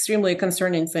a extremely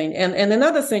concerning thing. And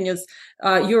another thing is,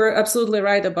 you're absolutely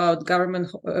right about Governor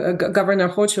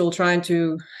Hochul trying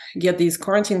to get these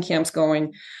quarantine camps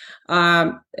going,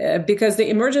 because the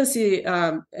emergency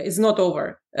is not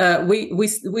over. The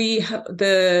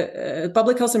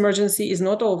public health emergency is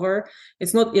not over.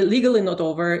 It's not illegally not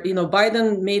over.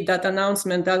 Biden made that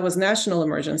announcement. That was national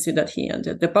emergency that he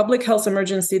ended. The public health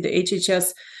emergency, the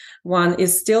HHS one,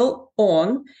 is still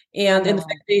on. And in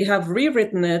fact, they have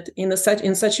rewritten it in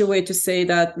such a way to say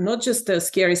that not just a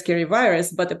scary, scary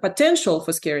virus, but a potential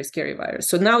for scary, scary virus.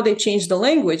 So now they changed the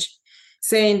language,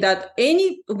 saying that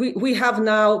we have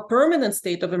now permanent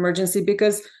state of emergency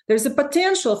because there's a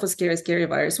potential for scary, scary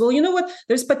virus. Well, you know what?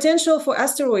 There's potential for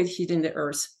asteroid hitting the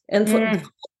Earth. And for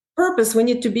purpose, we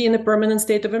need to be in a permanent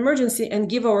state of emergency and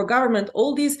give our government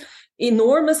all these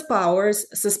enormous powers,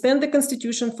 suspend the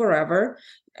Constitution forever,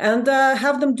 and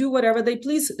have them do whatever they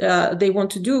please they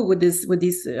want to do with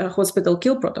these hospital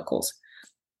kill protocols.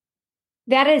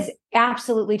 That is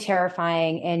absolutely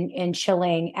terrifying and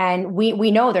chilling. And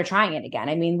we know they're trying it again.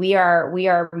 I mean, we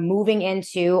are moving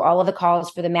into all of the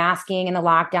calls for the masking and the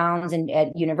lockdowns and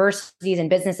at universities and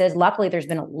businesses. Luckily, there's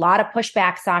been a lot of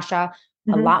pushback, Sasha,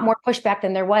 a lot more pushback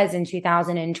than there was in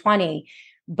 2020.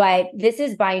 But this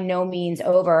is by no means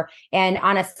over. And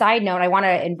on a side note, I want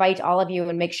to invite all of you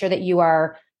and make sure that you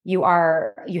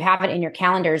have it in your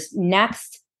calendars.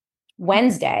 Next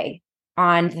Wednesday,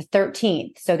 on the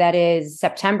 13th, so that is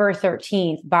September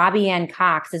 13th, Bobby Ann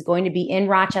Cox is going to be in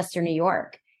Rochester, New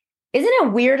York. Isn't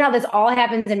it weird how this all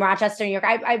happens in Rochester, New York?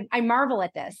 I marvel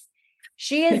at this.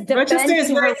 She is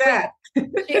defending her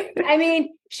win.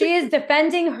 She is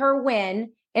defending her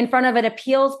win in front of an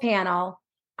appeals panel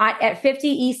at 50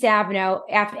 East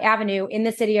Avenue in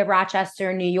the city of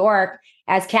Rochester, New York,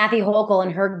 as Kathy Hochul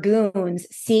and her goons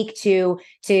seek to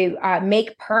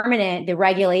make permanent the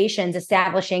regulations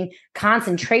establishing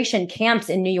concentration camps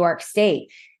in New York State.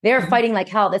 They're fighting like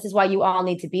hell. This is why you all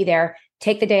need to be there.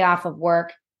 Take the day off of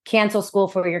work, cancel school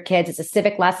for your kids. It's a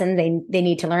civic lesson. They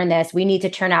need to learn this. We need to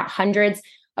turn out hundreds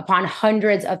upon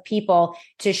hundreds of people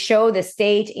to show the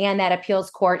state and that appeals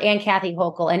court and Kathy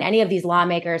Hochul and any of these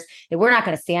lawmakers that we're not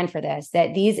going to stand for this,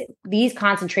 that these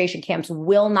concentration camps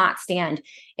will not stand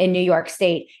in New York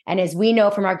State. And as we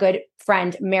know from our good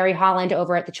friend, Mary Holland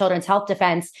over at the Children's Health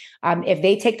Defense, if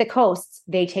they take the coasts,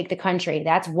 they take the country.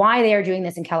 That's why they are doing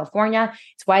this in California.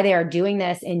 It's why they are doing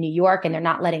this in New York, and they're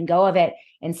not letting go of it.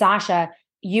 And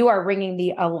you are ringing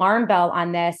the alarm bell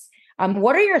on this.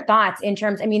 What are your thoughts in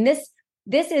terms,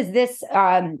 this is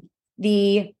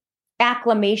the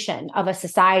acclamation of a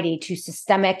society to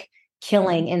systemic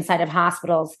killing inside of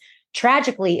hospitals,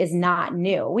 tragically, is not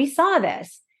new. We saw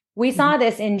this. We saw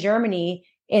this in Germany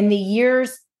in the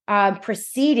years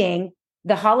preceding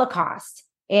the Holocaust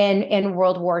in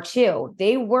World War II.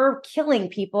 They were killing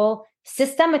people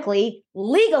systemically,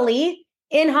 legally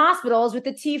in hospitals with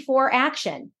the T4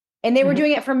 action. And they were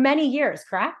doing it for many years,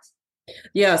 correct?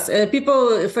 Yes,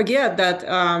 people forget that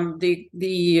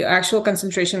the actual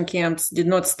concentration camps did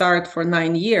not start for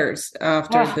 9 years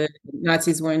after the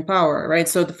Nazis were in power, right?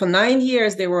 So for 9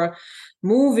 years, they were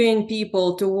moving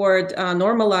people toward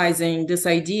normalizing this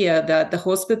idea that the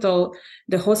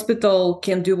hospital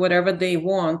can do whatever they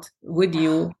want with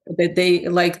you, that they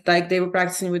like they were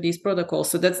practicing with these protocols.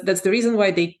 So that's the reason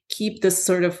why they keep this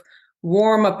sort of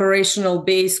warm operational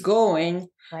base going.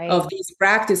 Right. Of these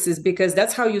practices, because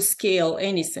that's how you scale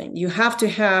anything. You have to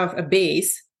have a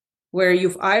base where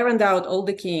you've ironed out all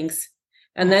the kinks,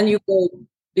 and then you go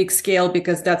big scale,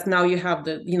 because that's now you have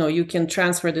you can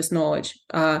transfer this knowledge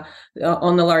on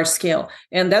a large scale.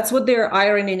 And that's what they're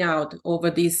ironing out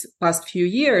over these past few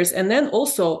years. And then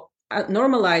also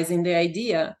normalizing the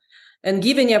idea and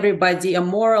giving everybody a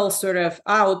moral sort of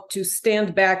out to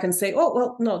stand back and say, oh,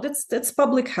 well, no, that's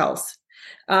public health.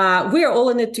 We are all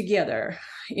in it together.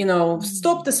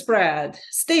 Stop the spread,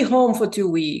 stay home for 2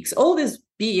 weeks, all these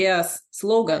BS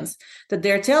slogans that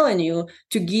they're telling you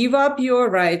to give up your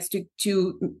rights,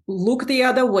 to look the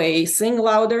other way, sing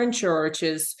louder in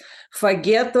churches,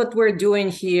 forget what we're doing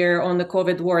here on the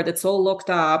COVID ward. It's all locked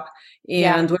up,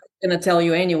 and we're going to tell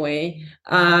you anyway.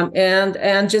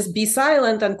 And just be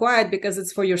silent and quiet because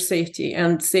it's for your safety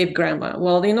and save grandma.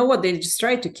 Well, you know what? They just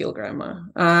tried to kill grandma.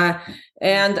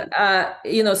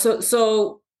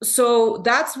 So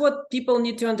that's what people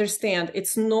need to understand.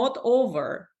 It's not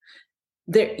over.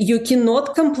 You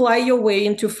cannot comply your way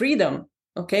into freedom.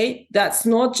 Okay, that's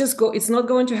not just it's not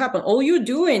going to happen. All you're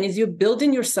doing is you're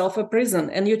building yourself a prison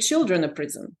and your children a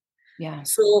prison. Yeah.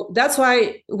 So that's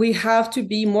why we have to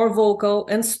be more vocal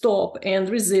and stop and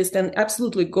resist and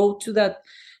absolutely go to that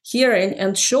hearing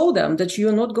and show them that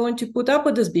you're not going to put up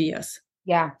with this BS.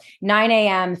 Yeah. 9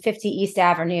 a.m., 50 East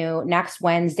Avenue, next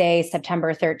Wednesday,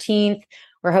 September 13th.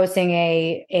 We're hosting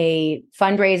a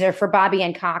fundraiser for Bobby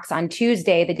Ann Cox on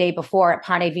Tuesday, the day before, at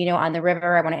Ponte Vino on the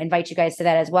River. I want to invite you guys to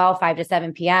that as well, 5 to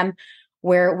 7 p.m.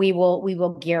 where we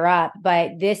will gear up.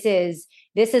 But this is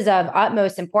of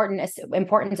utmost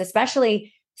importance,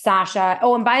 especially, Sasha.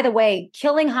 Oh, and by the way,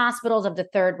 Killing Hospitals of the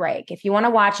Third Reich. If you want to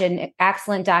watch an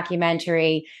excellent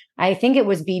documentary, I think it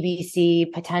was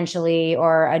BBC potentially,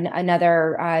 or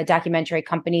another documentary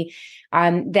company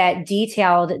that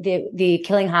detailed the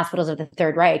killing hospitals of the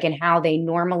Third Reich and how they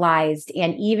normalized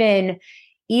and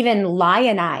even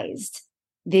lionized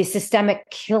the systemic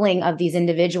killing of these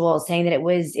individuals, saying that it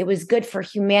was good for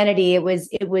humanity. It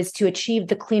was to achieve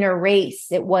the cleaner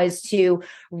race. It was to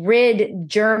rid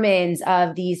Germans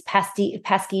of these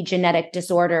pesky genetic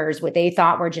disorders, what they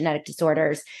thought were genetic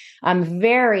disorders.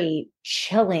 Very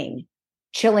chilling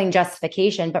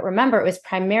justification. But remember, it was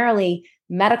primarily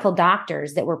medical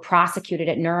doctors that were prosecuted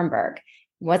at Nuremberg.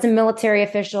 It wasn't military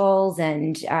officials,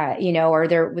 and or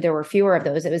there were fewer of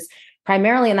those. It was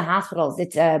primarily in the hospitals.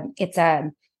 It's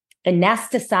a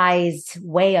anesthetized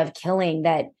way of killing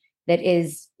that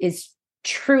is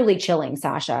truly chilling,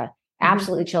 Sasha.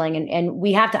 Absolutely chilling. And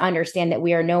we have to understand that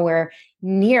we are nowhere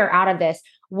near out of this.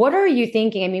 What are you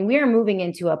thinking? I mean, we are moving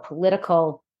into a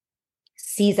political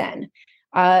season,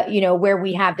 where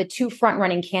we have the two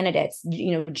front-running candidates,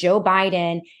 Joe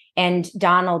Biden and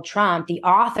Donald Trump, the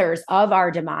authors of our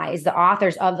demise, the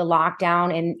authors of the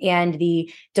lockdown and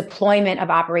the deployment of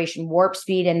Operation Warp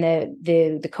Speed and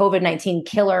the COVID-19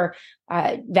 killer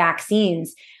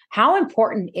vaccines. How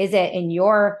important is it, in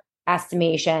your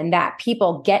estimation, that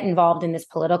people get involved in this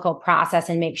political process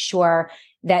and make sure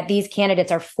that these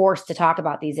candidates are forced to talk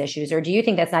about these issues? Or do you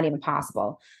think that's not even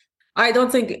possible? I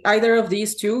don't think either of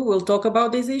these two will talk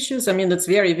about these issues. I mean, that's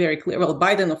very, very clear. Well,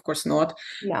 Biden, of course, not.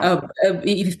 No.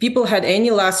 If people had any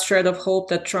last shred of hope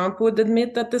that Trump would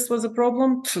admit that this was a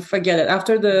problem, forget it.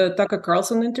 After the Tucker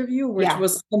Carlson interview, which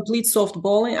was complete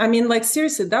softballing, I mean, like,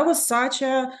 seriously, that was such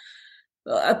a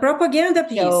propaganda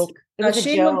piece. Joke. It was a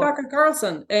shame joke on Tucker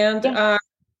Carlson. And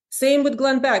same with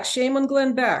Glenn Beck. Shame on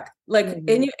Glenn Beck. Like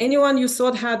anyone you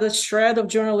thought had a shred of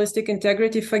journalistic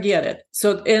integrity, forget it.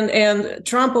 So and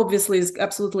Trump obviously is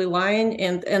absolutely lying,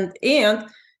 and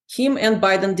him and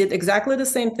Biden did exactly the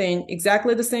same thing,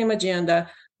 exactly the same agenda.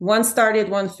 One started,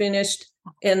 one finished,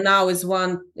 and now is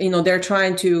one. They're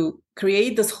trying to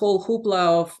create this whole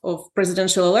hoopla of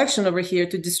presidential election over here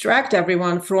to distract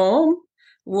everyone from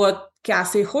what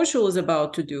Cassie Hochul is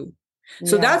about to do.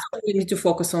 So that's what we need to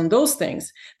focus on, those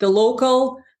things. The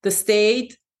local, the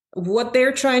state, what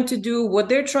they're trying to do, what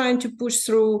they're trying to push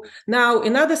through. Now,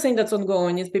 another thing that's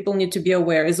ongoing is people need to be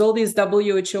aware is all these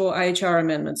WHO, IHR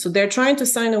amendments. So they're trying to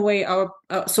sign away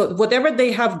so whatever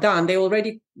they have done, they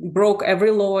already broke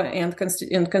every law and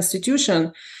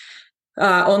constitution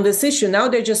on this issue. Now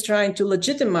they're just trying to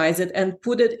legitimize it and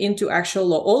put it into actual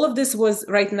law. All of this was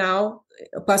right now,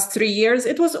 past 3 years,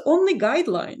 it was only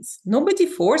guidelines. Nobody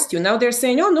forced you. Now they're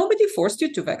saying, oh, nobody forced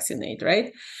you to vaccinate,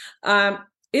 right?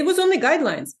 It was only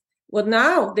guidelines. Well,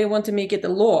 now they want to make it a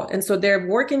law. And so they're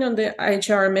working on the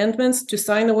IHR amendments to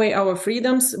sign away our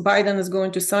freedoms. Biden is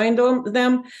going to sign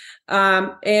them.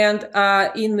 And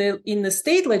in the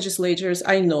state legislatures,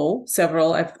 I know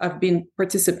several, I've been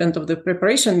participant of the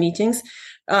preparation meetings.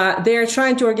 They're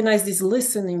trying to organize these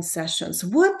listening sessions.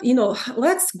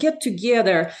 Let's get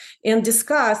together and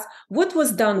discuss what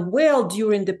was done well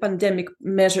during the pandemic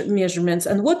measurements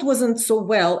and what wasn't so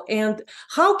well, and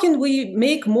how can we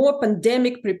make more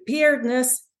pandemic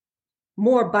preparedness,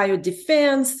 more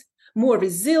biodefense, more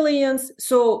resilience.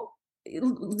 So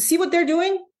see what they're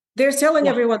doing? They're telling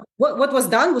everyone what was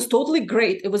done was totally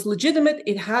great. It was legitimate.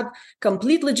 It had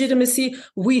complete legitimacy.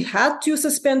 We had to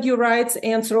suspend your rights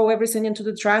and throw everything into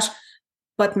the trash.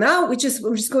 But now we're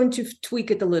just going to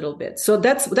tweak it a little bit. So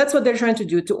that's what they're trying to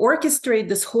do, to orchestrate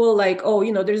this whole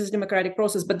there's this democratic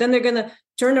process, but then they're going to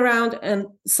turn around and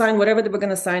sign whatever they were going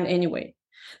to sign anyway.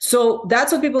 So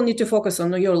that's what people need to focus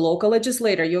on. Your local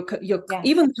legislator, your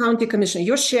even county commissioner,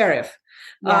 your sheriff.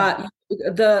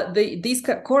 These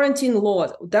quarantine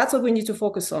laws, that's what we need to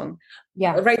focus on.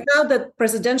 Right now, the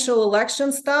presidential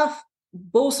election stuff,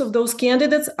 both of those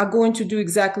candidates are going to do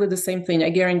exactly the same thing, I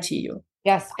guarantee you.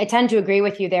 Yes, I tend to agree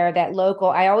with you there, that local,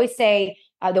 I always say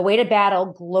the way to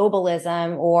battle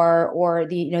globalism or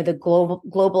the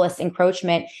globalist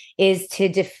encroachment is to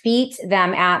defeat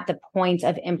them at the point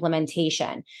of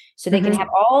implementation. So they can have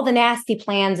all the nasty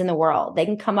plans in the world. They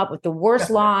can come up with the worst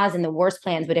laws and the worst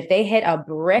plans. But if they hit a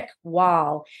brick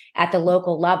wall at the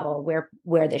local level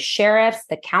where the sheriffs,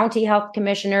 the county health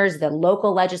commissioners, the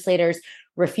local legislators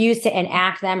refuse to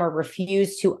enact them or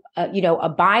refuse to,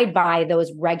 abide by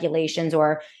those regulations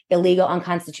or illegal,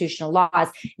 unconstitutional laws,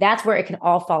 that's where it can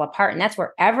all fall apart. And that's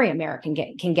where every American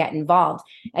can get involved.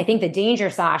 I think the danger,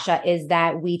 Sasha, is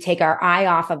that we take our eye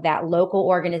off of that local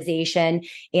organization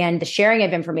and the sharing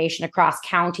of information across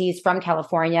counties from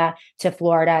California to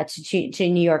Florida to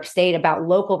New York State about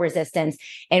local resistance.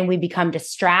 And we become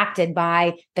distracted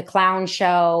by the clown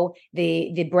show,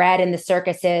 the bread and the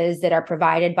circuses that are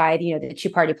provided by, the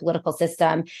two-party political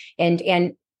system.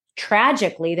 And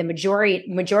tragically, the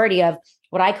majority of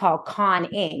what I call Con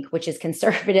Inc., which is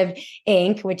conservative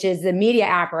Inc., which is the media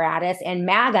apparatus, and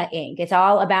MAGA Inc. It's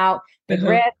all about the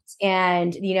grift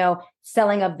and,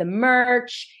 selling of the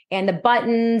merch and the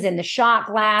buttons and the shot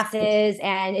glasses.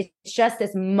 And it's just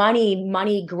this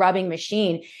money grubbing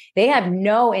machine. They have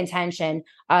no intention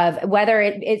of whether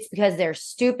it's because they're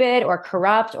stupid or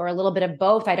corrupt or a little bit of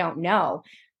both. I don't know.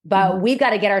 But we've got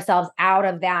to get ourselves out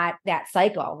of that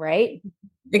cycle, right?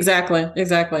 Exactly.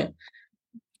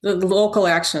 The local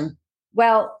action.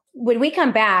 Well, when we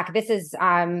come back, this is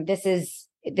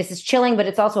chilling, but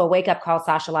it's also a wake-up call,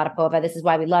 Sasha Latypova. This is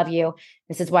why we love you.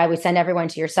 This is why we send everyone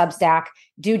to your Substack.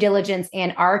 Due Diligence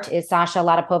and Art is Sasha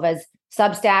Latypova's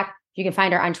Substack. You can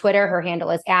find her on Twitter. Her handle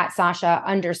is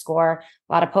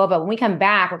 @Sasha_Latypova. When we come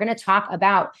back, we're going to talk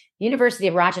about the University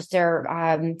of Rochester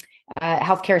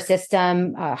healthcare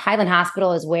system. Highland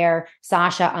Hospital is where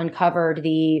Sasha uncovered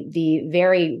the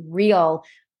very real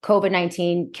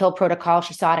COVID-19 kill protocol.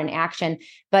 She saw it in action.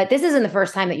 But this isn't the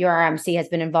first time that URMC has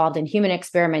been involved in human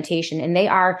experimentation. And they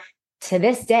are, to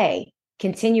this day,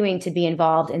 continuing to be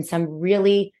involved in some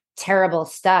really terrible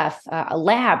stuff. A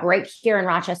lab right here in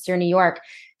Rochester, New York,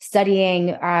 studying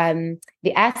the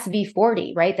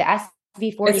SV40, right? The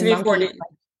SV40 monkey.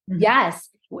 Yes,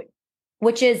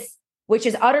 which is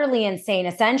utterly insane.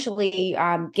 Essentially,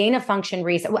 gain of function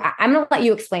research. I'm going to let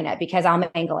you explain it because I'll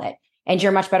mangle it. And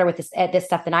you're much better with at this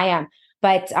stuff than I am.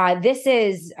 But this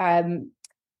is,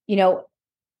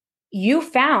 you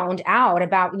found out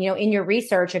about, in your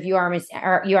research of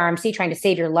URMC trying to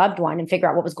save your loved one and figure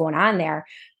out what was going on there.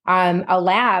 A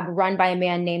lab run by a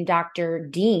man named Dr.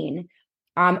 Dean,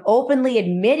 openly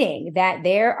admitting that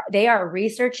they are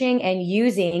researching and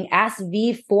using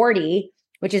SV40,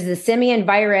 which is the simian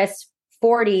virus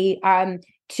 40,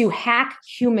 to hack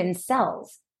human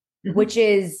cells, which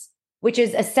is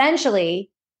essentially,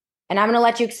 and I'm going to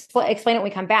let you explain it when we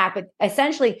come back, but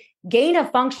essentially gain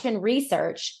of function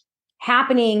research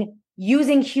happening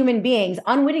using human beings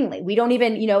unwittingly. We don't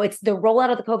even, it's the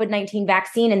rollout of the COVID-19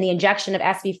 vaccine and the injection of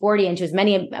SV40 into as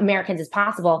many Americans as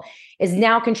possible is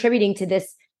now contributing to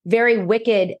this very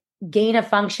wicked gain of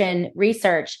function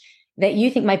research that you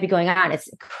think might be going on. It's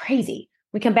crazy.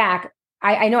 We come back.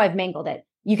 I know I've mangled it.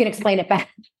 You can explain it better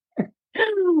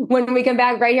when we come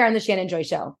back right here on the Shannon Joy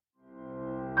Show.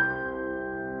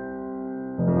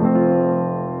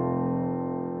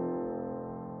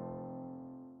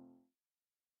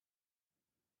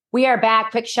 We are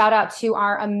back. Quick shout out to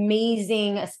our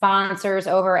amazing sponsors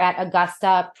over at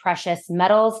Augusta Precious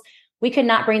Metals. We could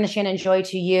not bring the Shannon Joy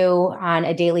to you on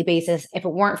a daily basis if it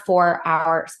weren't for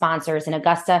our sponsors in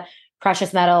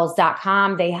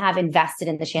AugustaPreciousMetals.com. They have invested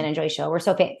in the Shannon Joy Show. We're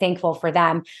so thankful for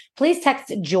them. Please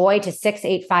text JOY to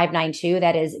 68592.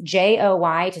 That is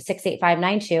JOY to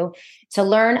 68592 to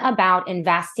learn about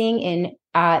investing in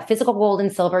physical gold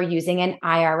and silver using an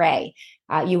IRA.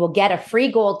 You will get a free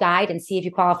gold guide and see if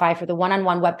you qualify for the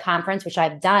one-on-one web conference, which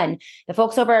I've done. The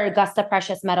folks over at Augusta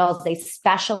Precious Metals, they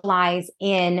specialize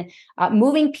in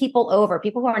moving people over,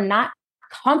 people who are not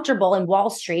comfortable in Wall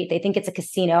Street. They think it's a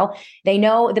casino. They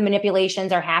know the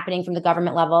manipulations are happening from the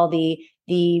government level, the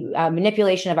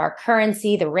manipulation of our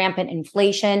currency, the rampant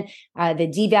inflation, the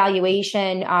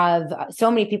devaluation of so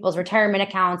many people's retirement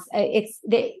accounts.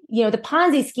 The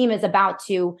Ponzi scheme is about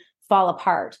to fall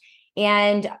apart.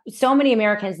 And so many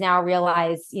Americans now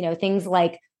realize, things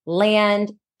like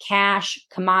land, cash,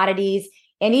 commodities,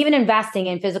 and even investing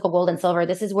in physical gold and silver.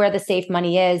 This is where the safe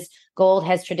money is. Gold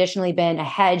has traditionally been a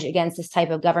hedge against this type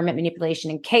of government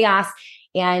manipulation and chaos,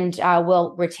 and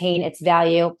will retain its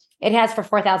value. It has for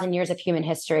 4,000 years of human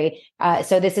history.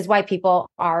 So this is why people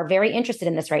are very interested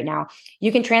in this right now.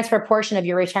 You can transfer a portion of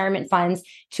your retirement funds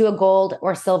to a gold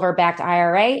or silver-backed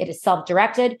IRA. It is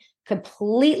self-directed,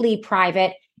 completely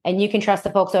private, and you can trust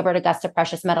the folks over at Augusta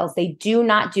Precious Metals. They do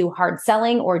not do hard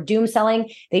selling or doom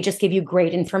selling. They just give you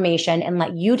great information and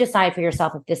let you decide for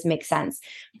yourself if this makes sense.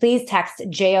 Please text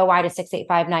JOY to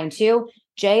 68592,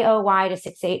 JOY to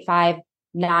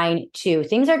 68592.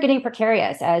 Things are getting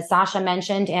precarious, as Sasha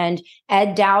mentioned and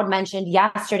Ed Dowd mentioned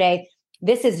yesterday.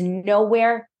 This is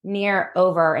nowhere near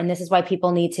over. And this is why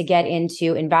people need to get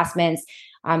into investments,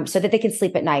 so that they can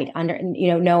sleep at night under,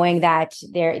 knowing that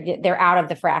they're out of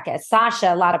the fracas. Sasha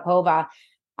Latypova,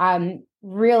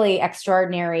 really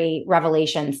extraordinary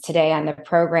revelations today on the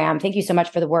program. Thank you so much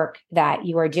for the work that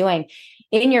you are doing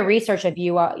in your research of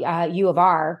U of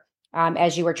R.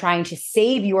 As you were trying to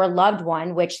save your loved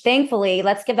one, which thankfully,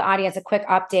 let's give the audience a quick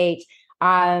update.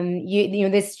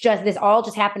 This all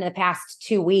just happened in the past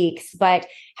 2 weeks, but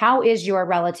how is your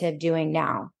relative doing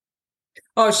now?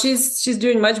 Oh, she's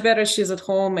doing much better. She's at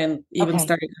home and even Okay.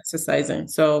 started exercising,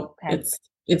 so Okay.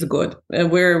 it's good.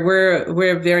 And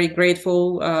we're very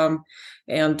grateful,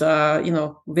 and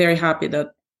very happy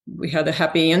that we had a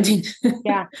happy ending.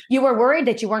 Yeah. You were worried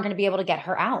that you weren't going to be able to get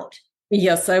her out.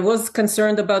 Yes, I was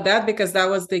concerned about that because that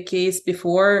was the case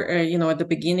before, at the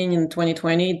beginning in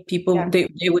 2020, people, Yeah.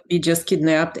 they would be just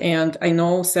kidnapped. And I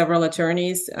know several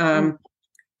attorneys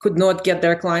could not get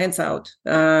their clients out.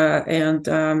 They're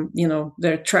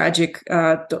tragic.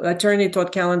 Attorney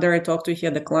Todd Callender, I talked to, he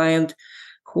had a client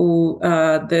who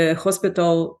the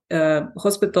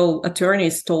hospital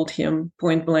attorneys told him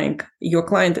point blank,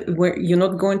 you're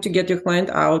not going to get your client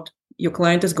out. Your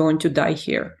client is going to die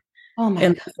here. Oh my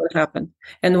And God. that's what happened.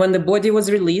 And when the body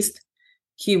was released,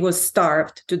 he was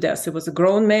starved to death. He was a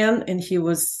grown man and he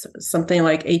was something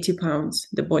like 80 pounds,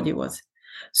 the body was.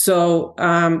 So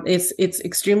it's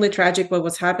extremely tragic what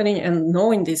was happening. And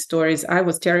knowing these stories, I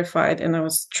was terrified and I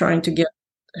was trying to get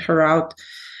her out.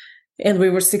 And we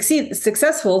were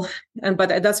successful.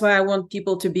 But that's why I want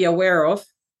people to be aware of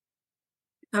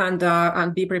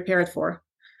and be prepared for.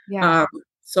 Yeah.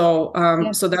 So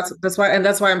Yeah. so that's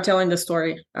why I'm telling the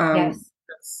story. Yes.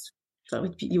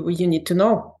 So you need to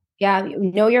know. Yeah,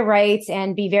 know your rights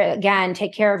and again,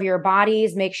 take care of your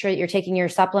bodies, make sure that you're taking your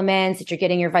supplements, that you're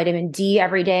getting your vitamin D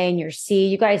every day and your C.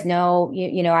 You guys know,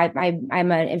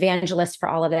 I'm an evangelist for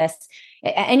all of this.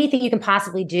 Anything you can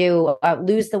possibly do,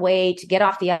 lose the weight, get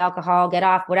off the alcohol, get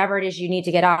off whatever it is you need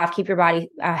to get off, keep your body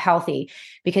healthy,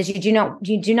 because you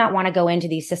do not want to go into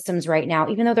these systems right now,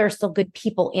 even though there are still good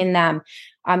people in them.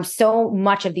 So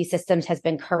much of these systems has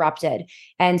been corrupted.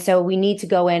 And so we need to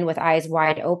go in with eyes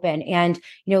wide open. And,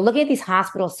 looking at these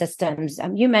hospital systems,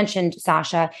 you mentioned,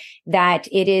 Sasha, that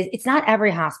it's not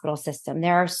every hospital system.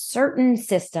 There are certain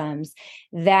systems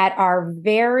that are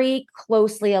very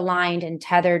closely aligned and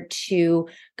tethered to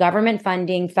government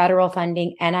funding, federal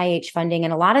funding, NIH funding.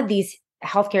 And a lot of these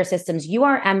healthcare systems,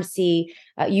 URMC,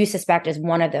 you suspect is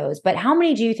one of those. But how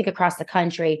many do you think across the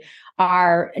country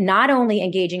are not only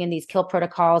engaging in these kill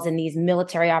protocols and these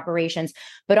military operations,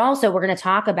 but also we're going to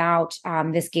talk about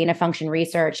this gain of function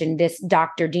research and this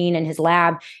Dr. Dean and his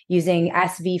lab using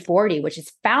SV40, which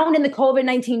is found in the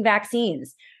COVID-19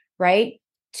 vaccines, right?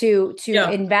 To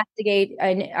investigate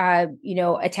and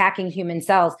attacking human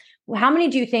cells. How many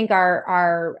do you think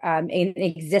are in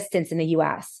existence in the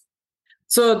U.S.?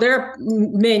 So there are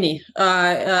many.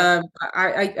 I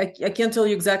can't tell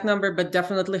you exact number, but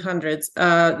definitely hundreds.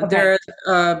 Okay. There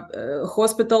are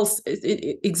hospitals,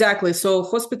 exactly. So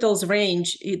hospitals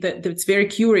range. It's very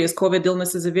curious. COVID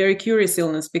illness is a very curious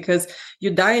illness because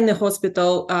you die in the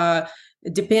hospital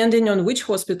depending on which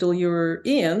hospital you're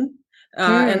in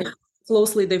and how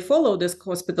closely they follow this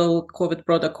hospital COVID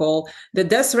protocol. The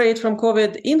death rate from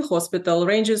COVID in hospital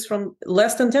ranges from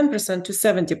less than 10% to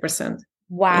 70%.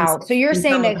 Wow. So you're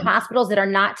saying that hospitals that are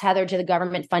not tethered to the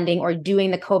government funding or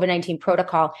doing the COVID-19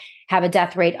 protocol have a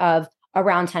death rate of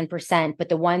around 10%, but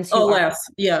the ones who less.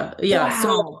 Yeah.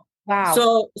 Wow. Wow.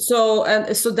 So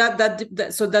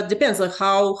that depends on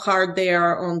how hard they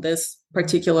are on this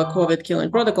particular COVID killing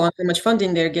protocol and how much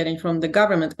funding they're getting from the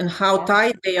government and how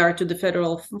tied they are to the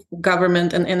federal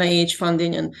government and NIH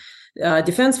funding and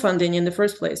defense funding in the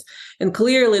first place. And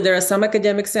clearly there are some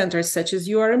academic centers such as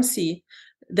URMC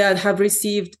that have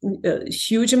received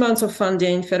huge amounts of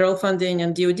funding, federal funding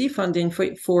and DoD funding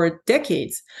for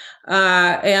decades.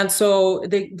 And so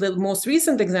the most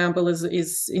recent example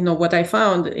is what I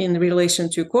found in relation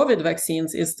to COVID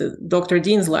vaccines is the Dr.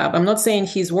 Dean's lab. I'm not saying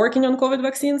he's working on COVID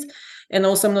vaccines, and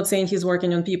also I'm not saying he's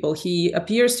working on people. He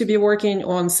appears to be working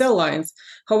on cell lines.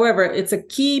 However, it's a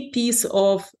key piece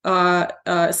of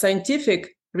scientific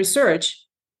research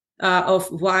of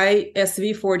why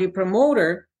SV40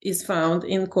 promoter is found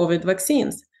in COVID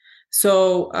vaccines.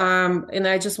 So, and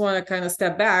I just want to kind of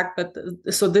step back, but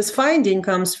so this finding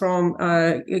comes from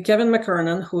Kevin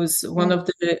McKernan, who's one of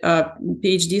the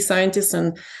PhD scientists,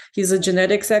 and he's a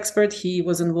genetics expert. He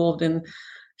was involved in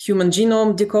human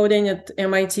genome decoding at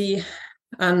MIT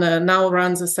and now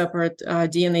runs a separate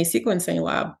DNA sequencing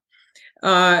lab.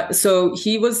 So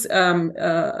he was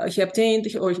he obtained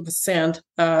or he was sent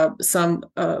some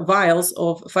vials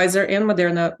of Pfizer and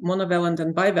Moderna monovalent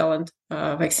and bivalent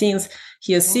vaccines.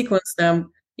 He has sequenced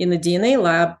them in the DNA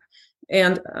lab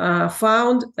and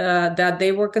found that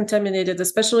they were contaminated,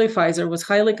 especially Pfizer was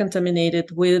highly contaminated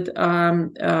with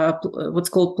what's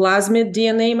called plasmid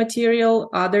DNA material,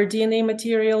 other DNA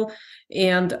material.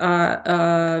 And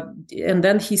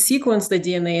then he sequenced the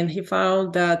DNA and he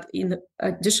found that in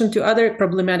addition to other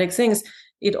problematic things,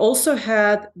 it also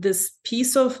had this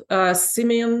piece of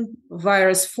simian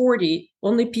virus 40,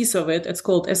 only piece of it. It's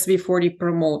called SV40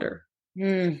 promoter.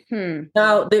 Mm-hmm.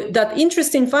 Now, that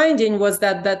interesting finding was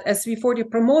that SV40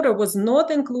 promoter was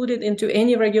not included into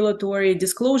any regulatory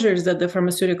disclosures that the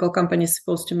pharmaceutical company is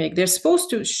supposed to make. They're supposed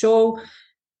to show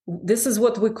this is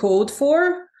what we code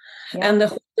for, and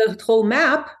the whole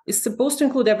map is supposed to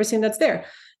include everything that's there.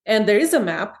 And there is a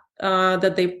map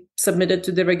that they submitted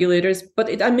to the regulators, but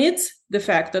it omits the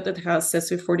fact that it has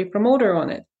SV40 promoter on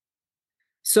it.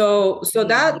 So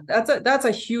that's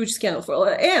a huge scandal.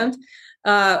 And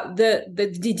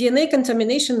the DNA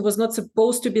contamination was not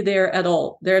supposed to be there at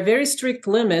all. There are very strict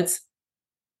limits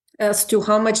as to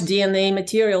how much DNA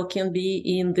material can be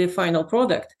in the final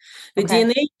product. The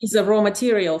DNA is a raw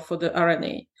material for the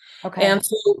RNA. And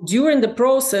so during the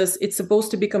process, it's supposed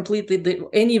to be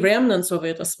any remnants of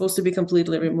it are supposed to be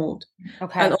completely removed.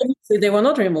 And obviously they were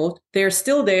not removed. They're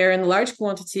still there in large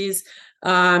quantities.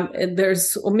 And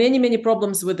there's many, many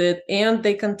problems with it. And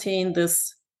they contain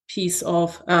this piece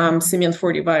of simian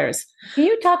 40 virus. Can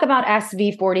you talk about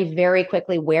SV40 very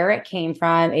quickly, where it came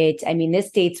from?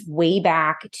 This dates way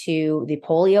back to the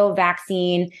polio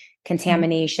vaccine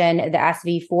contamination, the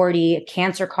SV40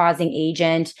 cancer-causing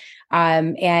agent.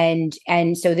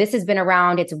 And so this has been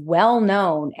around. It's well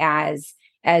known as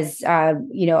a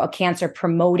cancer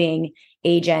promoting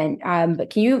agent. But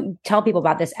can you tell people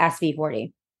about this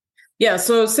SV40? Yeah,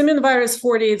 so simian virus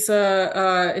 40, it's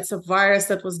a virus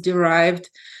that was derived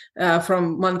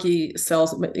from monkey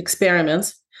cells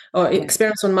experiments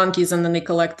on monkeys, and then they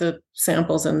collect the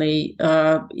samples and they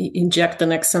inject the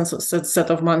next set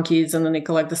of monkeys, and then they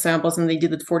collect the samples, and they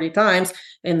did it 40 times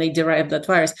and they derived that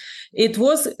virus. It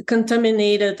was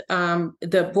contaminated.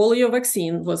 The polio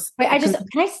vaccine was. Wait, can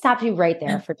I stop you right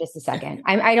there for just a second?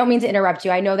 I don't mean to interrupt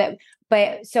you. I know that,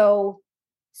 but so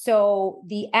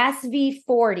the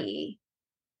SV40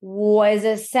 was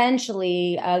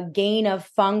essentially a gain of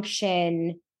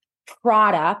function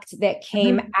product that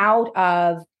came out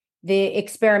of the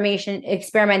experimentation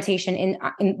in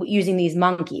using these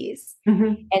monkeys.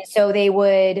 And so they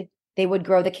would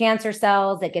grow the cancer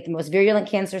cells that get the most virulent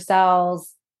cancer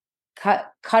cells,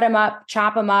 cut them up,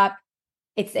 chop them up.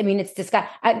 It's disgusting.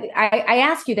 I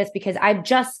ask you this because I'm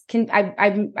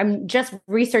just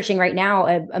researching right now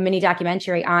a mini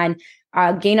documentary on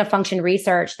gain of function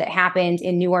research that happened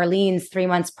in New Orleans 3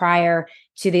 months prior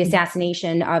to the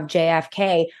assassination of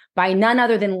JFK by none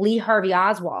other than Lee Harvey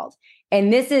Oswald.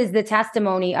 And this is the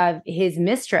testimony of his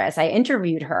mistress. I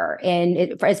interviewed her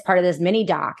as part of this mini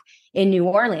doc in New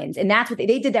Orleans. And that's what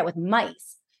they did that with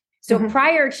mice. So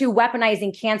prior to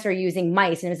weaponizing cancer using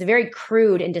mice, and it was a very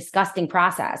crude and disgusting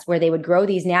process where they would grow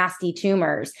these nasty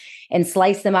tumors and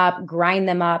slice them up, grind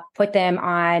them up, put them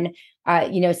on,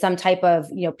 some type of,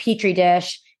 petri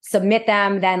dish, submit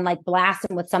them, then like blast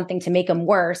them with something to make them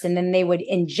worse. And then they would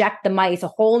inject the mice, a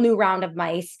whole new round of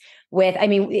mice with,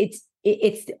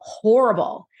 it's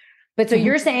horrible. But so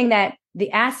you're saying that the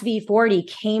SV40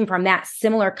 came from that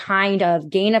similar kind of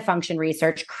gain of function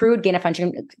research, crude gain of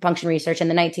function research in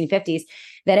the 1950s,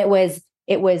 that it was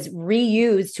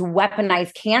reused to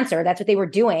weaponize cancer. That's what they were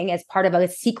doing as part of a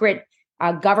secret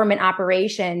government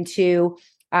operation to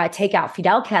take out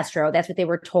Fidel Castro. That's what they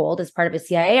were told as part of a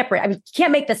CIA operation. You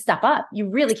can't make this stuff up. You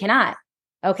really cannot.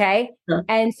 Okay. Yeah.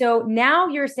 And so now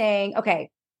you're saying, okay,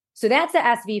 so that's the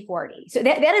SV40. So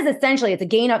that is essentially,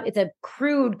 it's a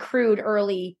crude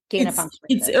early gain of function.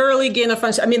 It's early gain of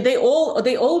function. They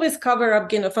always cover up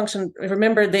gain of function.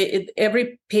 Remember,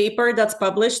 every paper that's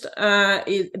published,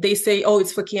 they say, oh,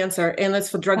 it's for cancer and it's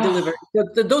for drug delivery.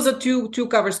 Those are two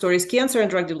cover stories: cancer and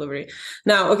drug delivery.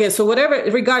 Now, okay, so whatever,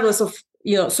 regardless of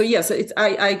so yes,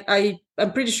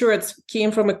 I'm pretty sure it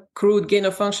came from a crude gain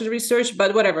of function research,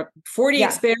 but whatever. 40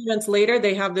 experiments later,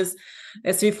 they have this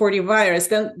SV40 virus.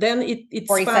 Then it's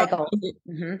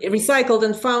recycled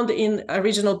and found in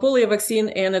original polio vaccine,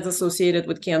 and it's associated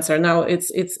with cancer. Now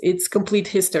it's complete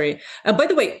history. By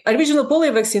the way, original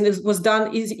polio vaccine was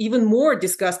done is even more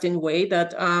disgusting way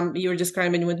that you're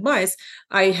describing with mice.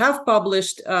 I have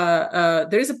published.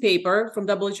 There is a paper from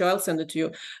WHO. I'll send it to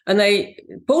you, and I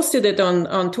posted it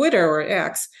on Twitter or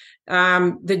X.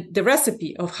 the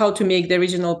recipe of how to make the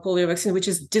original polio vaccine, which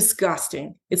is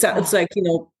disgusting. It's like,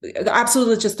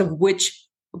 absolutely just a witch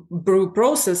brew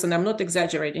process, and I'm not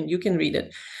exaggerating. You can read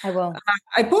it. I will.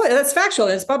 That's factual.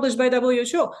 It's published by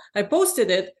WHO. I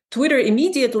posted it. Twitter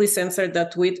immediately censored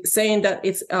that tweet, saying that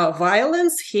it's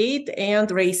violence, hate, and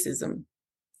racism.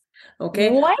 Okay.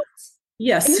 What?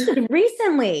 Yes. And this is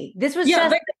recently. This was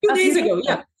just like 2 days ago.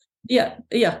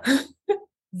 Yeah.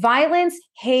 Violence,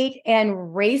 hate, and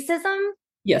racism.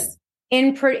 Yes.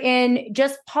 In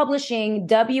just publishing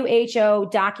WHO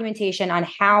documentation on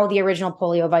how the original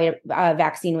polio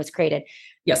vaccine was created.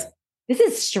 Yes. This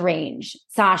is strange,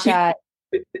 Sasha.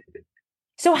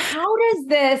 So how does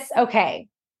this, okay.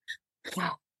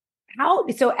 So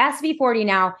SV40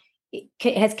 now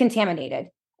has contaminated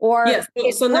or yes.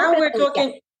 So now we're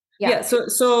talking. Yeah.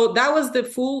 So that was the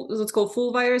what's called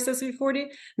full virus SV40.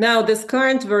 Now this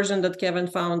current version that Kevin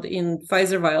found in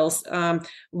Pfizer vials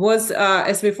was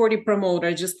SV40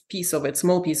 promoter, just piece of it,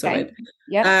 small piece of it.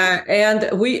 Yeah.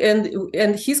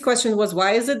 And his question was,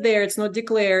 why is it there? It's not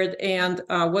declared, and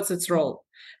what's its role?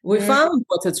 We found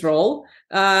what's its role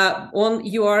on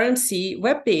URMC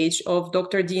webpage of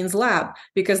Dr. Dean's lab,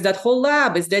 because that whole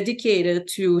lab is dedicated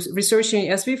to researching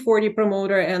SV40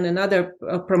 promoter and another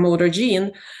promoter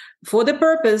gene for the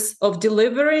purpose of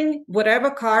delivering whatever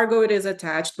cargo it is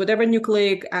attached, whatever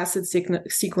nucleic acid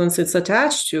sequence it's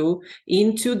attached to,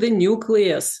 into the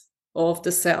nucleus of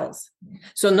the cells.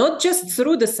 So not just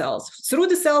through the cells. Through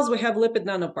the cells, we have lipid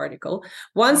nanoparticle.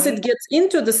 Once it gets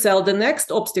into the cell, the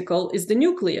next obstacle is the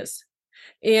nucleus.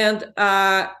 And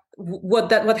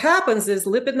what happens is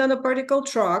lipid nanoparticle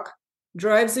truck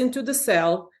drives into the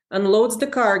cell, unloads the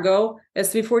cargo,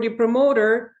 SV40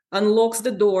 promoter unlocks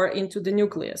the door into the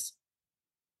nucleus.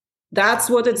 That's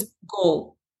what its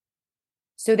goal.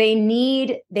 So they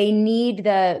need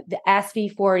the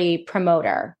SV40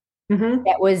 promoter.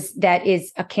 Mm-hmm. That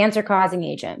is a cancer-causing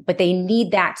agent, but they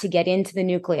need that to get into the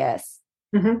nucleus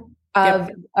of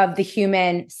the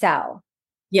human cell.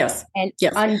 Yes. And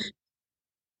yes.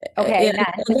 Okay.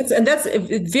 And that's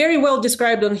very well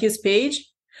described on his page.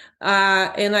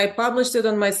 And I published it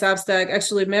on my Substack.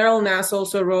 Actually, Meryl Nass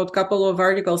also wrote a couple of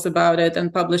articles about it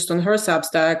and published on her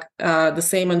Substack the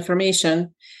same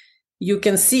information. You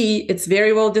can see it's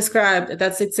very well described.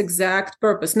 That's its exact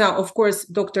purpose. Now, of course,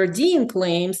 Dr. Dean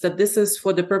claims that this is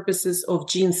for the purposes of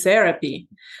gene therapy,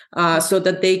 so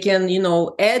that they can,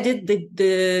 edit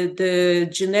the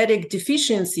genetic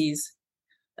deficiencies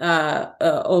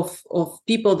of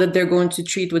people that they're going to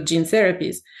treat with gene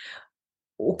therapies.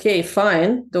 Okay,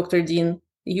 fine, Dr. Dean,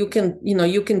 you can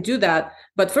do that.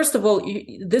 But first of all,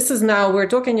 we're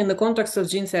talking in the context of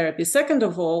gene therapy. Second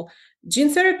of all, gene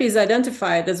therapy is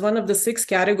identified as one of the 6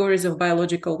 categories of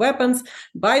biological weapons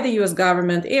by the US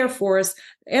government, Air Force,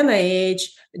 NIH,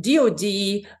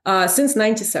 DOD, since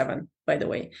 97, by the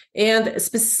way. And a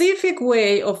specific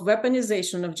way of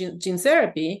weaponization of gene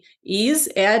therapy is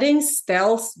adding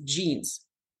stealth genes.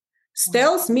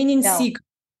 Stealth meaning secret.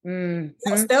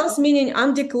 Mm-hmm. Stealth meaning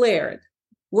undeclared.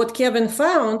 What Kevin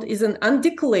found is an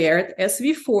undeclared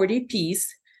SV40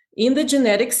 piece in the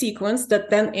genetic sequence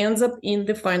that then ends up in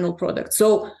the final product.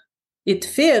 So it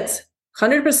fits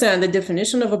 100% the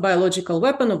definition of a biological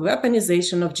weapon, of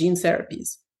weaponization of gene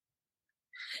therapies.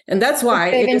 And that's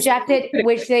why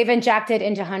which they've injected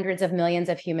into hundreds of millions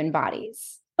of human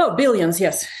bodies. Oh, billions,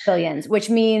 yes. Billions, which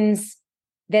means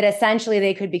that essentially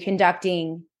they could be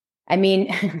conducting,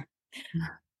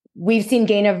 we've seen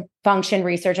gain of function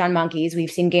research on monkeys.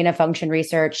 We've seen gain of function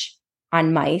research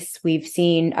on mice. We've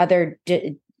seen other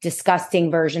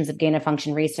disgusting versions of gain of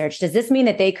function research. Does this mean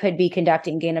that they could be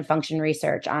conducting gain of function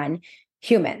research on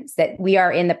humans? That we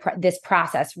are in this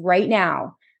process right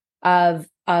now of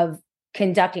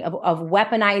conducting, of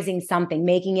weaponizing something,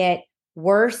 making it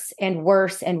worse and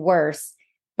worse and worse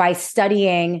by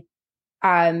studying,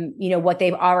 what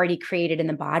they've already created in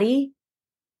the body?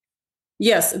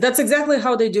 Yes, that's exactly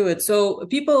how they do it. So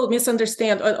people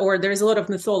misunderstand, or there's a lot of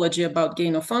mythology about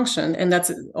gain of function, and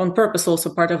that's on purpose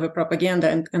also part of a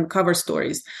propaganda and cover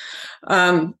stories.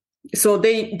 So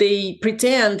they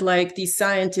pretend like these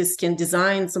scientists can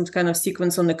design some kind of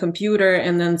sequence on the computer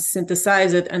and then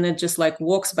synthesize it, and it just like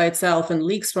walks by itself and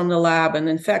leaks from the lab and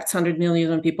infects 100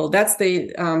 million people. That's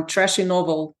the trashy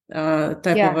novel type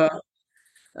of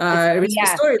a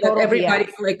story that everybody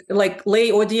like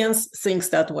lay audience thinks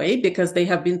that way because they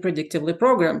have been predictively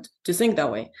programmed to think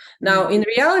that way. Now, in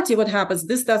reality, what happens?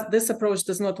 This approach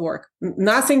does not work.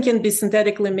 Nothing can be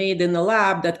synthetically made in the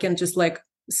lab that can just like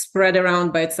spread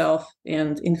around by itself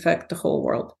and infect the whole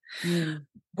world.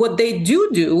 What they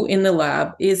do in the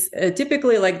lab is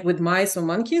typically like with mice or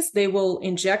monkeys, they will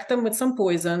inject them with some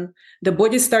poison. The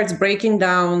body starts breaking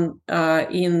down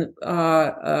in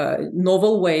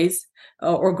novel ways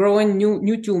or growing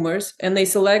new tumors, and they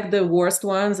select the worst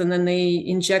ones, and then they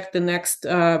inject the next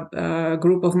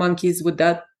group of monkeys with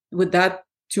that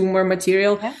tumor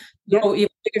material. Yeah. Yeah.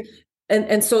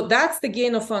 And so that's the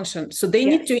gain of function. So they Yeah.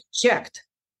 need to inject.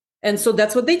 And so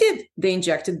that's what they did. They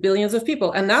injected billions of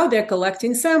people, and now they're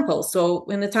collecting samples. So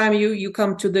in the time you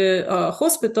come to the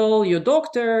hospital, your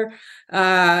doctor,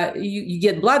 you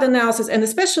get blood analysis, and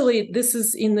especially this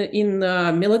is in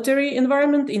the military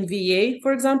environment. In VA,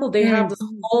 for example, they have this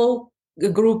whole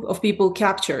group of people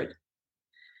captured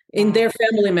in their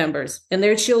family members and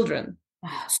their children.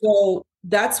 So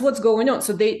that's what's going on.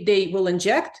 So they will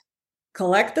inject,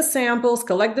 collect the samples,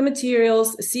 collect the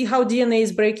materials, see how DNA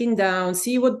is breaking down,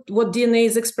 see what DNA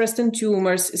is expressed in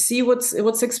tumors, see what's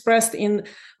expressed in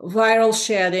viral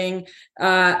shedding,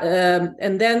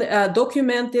 and then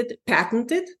document it,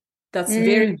 patent it. That's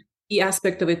very key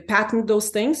aspect of it. Patent those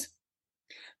things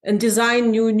and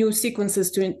design new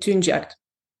sequences to inject.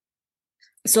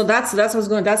 So that's what's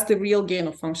going. That's the real gain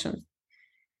of function.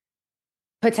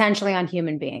 Potentially on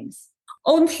human beings.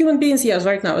 On human beings, yes,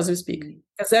 right now as we speak,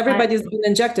 because everybody's been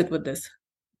injected with this.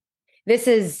 This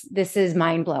is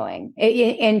mind blowing.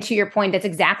 And to your point, that's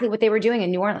exactly what they were doing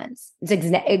in New Orleans. It's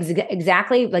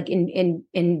exactly like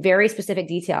in very specific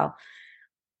detail.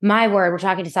 My word, we're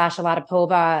talking to Sasha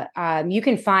Latypova. You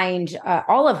can find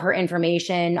all of her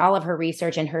information, all of her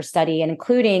research and her study, and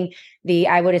including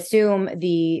I would assume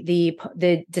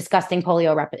the disgusting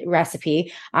polio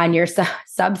recipe on your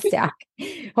Substack.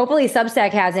 Hopefully,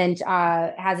 Substack hasn't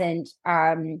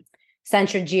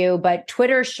censored you, but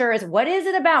Twitter sure is. What is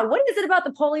it about? What is it about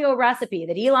the polio recipe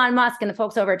that Elon Musk and the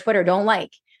folks over at Twitter don't like?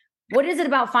 What is it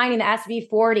about finding the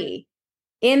SV40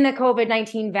 in the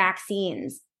COVID-19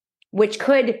 vaccines, which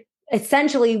could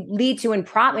essentially lead to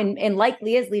and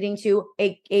likely is leading to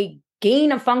a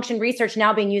gain of function research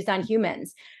now being used on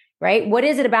humans, right? What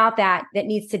is it about that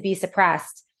needs to be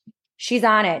suppressed? She's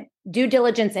on it. Due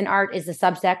Diligence in Art is the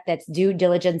Substack. That's Due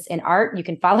Diligence in Art. You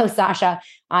can follow Sasha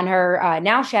on her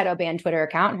now shadow banned Twitter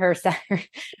account. Her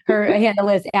handle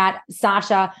is at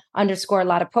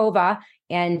Sasha_Latypova.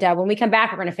 And when we come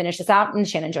back, we're going to finish this out in the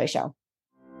Shannon Joy Show.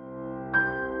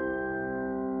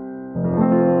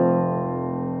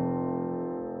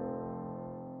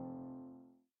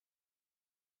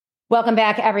 Welcome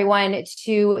back, everyone,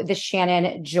 to the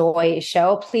Shannon Joy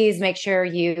Show. Please make sure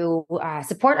you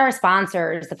support our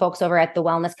sponsors, the folks over at The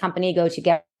Wellness Company. Go to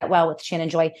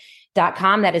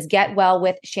getwellwithshannonjoy.com. That is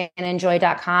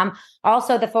getwellwithshannonjoy.com.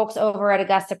 Also, the folks over at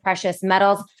Augusta Precious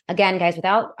Metals. Again, guys,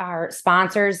 without our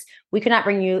sponsors, we could not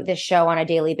bring you this show on a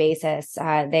daily basis.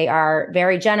 They are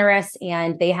very generous,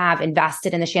 and they have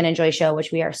invested in the Shannon Joy Show,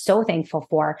 which we are so thankful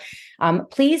for.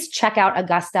 Please check out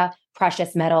Augusta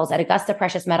Precious Metals at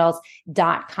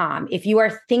AugustaPreciousMetals.com. If you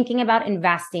are thinking about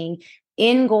investing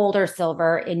in gold or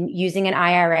silver in using an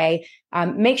IRA,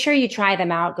 make sure you try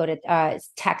them out. Go to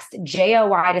text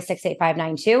JOY to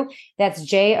 68592. That's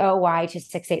JOY to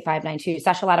 68592.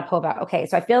 Sasha Latypova. Okay,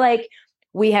 so I feel like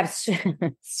we have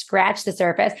scratched the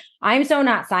surface. I'm so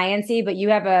not sciencey, but you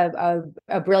have a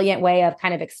brilliant way of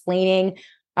kind of explaining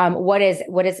what is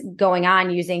going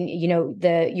on using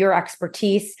your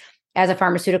expertise as a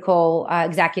pharmaceutical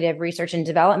executive, research and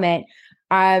development.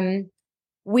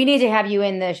 We need to have you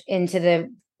into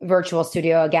the virtual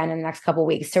studio again in the next couple of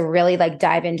weeks to really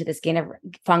dive into this gain of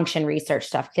function research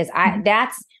stuff, because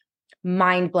that's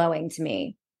mind blowing to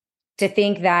me to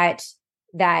think that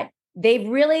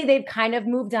they've kind of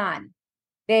moved on.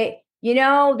 They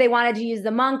wanted to use the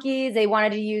monkeys, they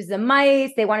wanted to use the mice,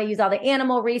 they want to use all the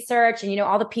animal research, and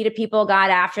all the PETA people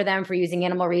got after them for using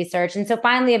animal research. And so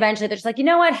finally, eventually, they're just like, you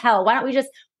know what, hell, why don't we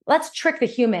let's trick the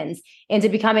humans into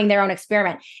becoming their own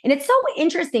experiment. And it's so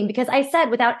interesting because I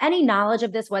said, without any knowledge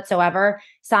of this whatsoever,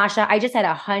 Sasha, I just had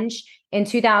a hunch in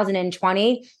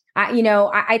 2020.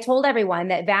 I told everyone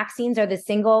that vaccines are the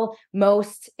single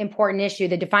most important issue,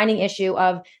 the defining issue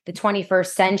of the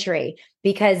 21st century,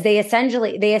 because they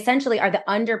essentially are the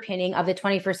underpinning of the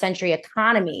 21st century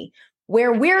economy,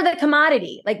 where we're the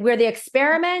commodity, we're the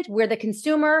experiment, we're the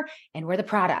consumer, and we're the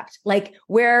product.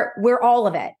 We're all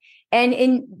of it. And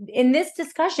in this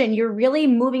discussion, you're really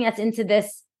moving us into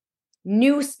this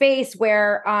new space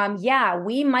where,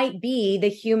 we might be the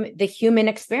human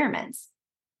experiments.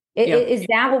 Is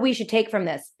that what we should take from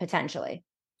this potentially?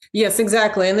 Yes,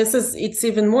 exactly. And it's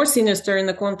even more sinister in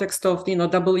the context of,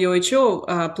 WHO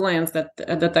plans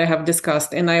that I have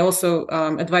discussed. And I also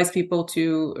advise people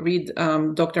to read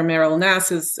Dr. Meryl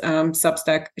Nass's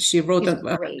Substack. She wrote She's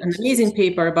an great. amazing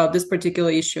paper about this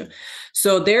particular issue.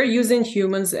 So they're using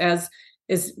humans as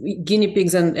guinea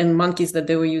pigs and monkeys that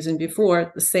they were using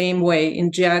before, the same way: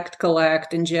 inject,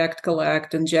 collect, inject,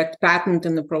 collect, inject, patent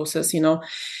in the process,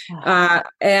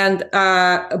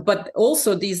 but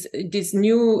also these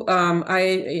new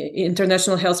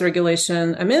international health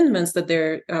regulation amendments that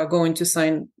they're going to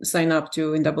sign up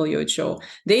to in WHO.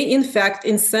 They in fact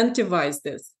incentivize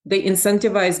this. They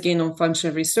incentivize gain of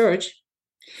function research.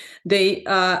 They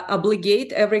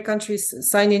obligate every country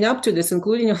signing up to this,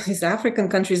 including all these African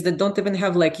countries that don't even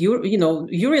have like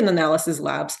urine analysis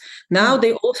labs. Now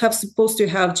they all have supposed to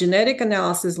have genetic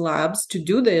analysis labs to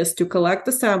do this, to collect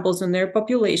the samples in their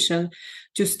population,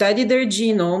 to study their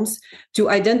genomes, to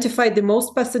identify the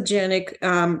most pathogenic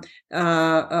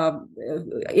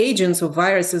agents or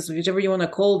viruses, whichever you want to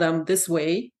call them, this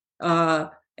way,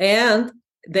 and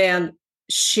then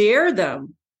share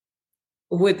them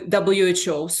with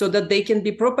WHO so that they can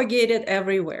be propagated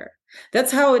everywhere.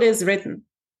 That's how it is written.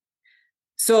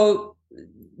 So,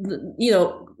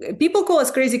 people call us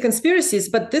crazy conspiracies,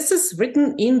 but this is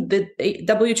written in the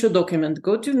WHO document.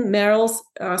 Go to Meryl's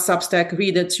Substack,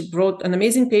 read it. She wrote an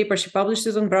amazing paper. She published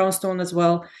it on Brownstone as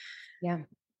well. Yeah.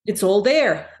 It's all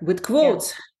there with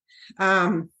quotes.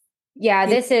 Yeah.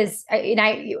 This is, and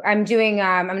I'm doing,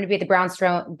 I'm going to be at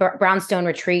the Brownstone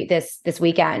retreat this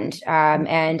weekend.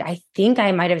 And I think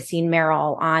I might've seen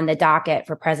Meryl on the docket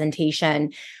for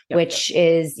presentation, which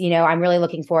is, I'm really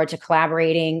looking forward to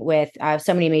collaborating with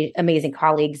so many amazing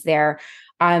colleagues there.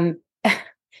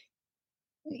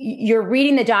 You're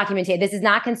reading the documentation. This is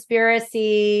not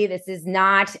conspiracy. This is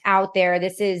not out there.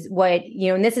 This is what,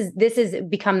 and this is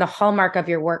become the hallmark of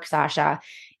your work, Sasha,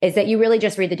 is that you really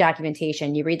just read the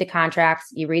documentation. You read the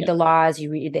contracts, you read the laws,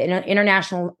 you read the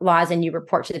international laws, and you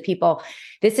report to the people.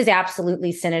 This is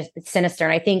absolutely sinister.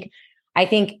 And I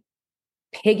think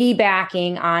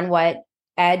piggybacking on what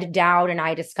Ed Dowd and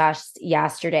I discussed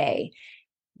yesterday,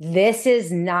 this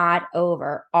is not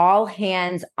over. All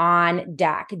hands on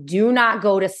deck. Do not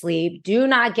go to sleep. Do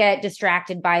not get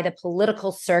distracted by the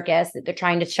political circus that they're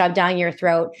trying to shove down your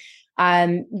throat,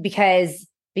 because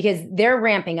they're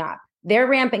ramping up. They're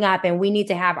ramping up, and we need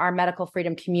to have our medical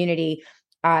freedom community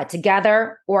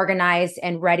together, organized,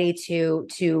 and ready to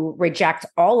reject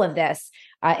all of this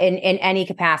in any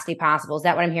capacity possible. Is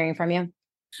that what I'm hearing from you?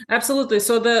 Absolutely.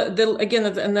 So again,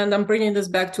 and then I'm bringing this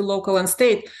back to local and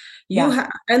state.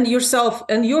 And yourself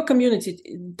and your community,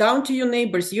 down to your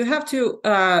neighbors, you have to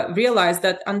realize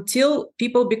that until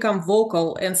people become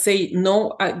vocal and say,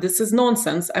 no, this is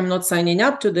nonsense, I'm not signing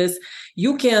up to this,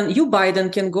 you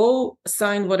Biden can go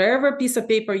sign whatever piece of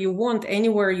paper you want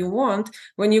anywhere you want.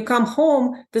 When you come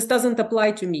home, this doesn't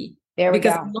apply to me.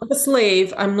 Because I'm not a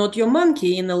slave, I'm not your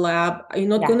monkey in the lab. You're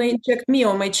not going to inject me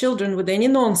or my children with any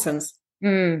nonsense.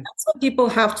 That's what people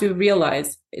have to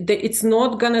realize. It's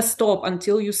not going to stop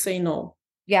until you say no.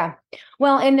 Yeah.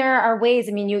 Well, and there are ways,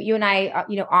 I mean, you and I,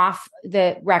 off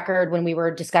the record when we were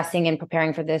discussing and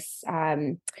preparing for this,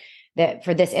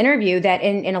 for this interview, that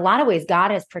in a lot of ways,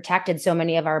 God has protected so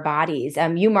many of our bodies.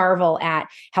 You marvel at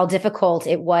how difficult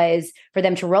it was for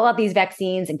them to roll out these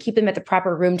vaccines and keep them at the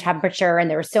proper room temperature. And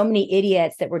there were so many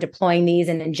idiots that were deploying these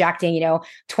and injecting,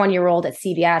 20-year-old at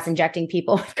CVS, injecting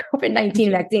people with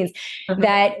COVID-19 vaccines,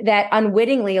 that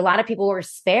unwittingly, a lot of people were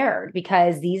spared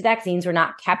because these vaccines were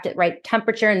not kept at right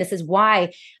temperature. And this is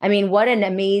why, I mean, what an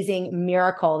amazing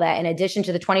miracle that in addition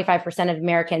to the 25% of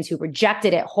Americans who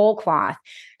rejected it whole cloth,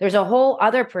 there's a whole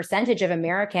other percentage of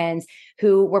Americans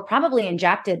who were probably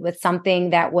injected with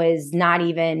something that was not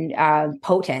even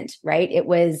potent, right? It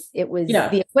was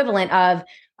the equivalent of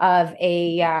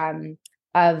a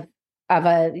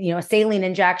a saline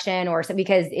injection or something,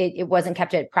 because it wasn't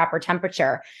kept at proper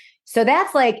temperature. So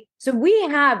that's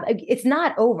it's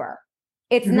not over.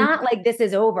 It's not like this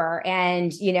is over,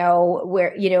 and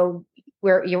we're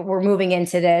moving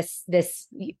into this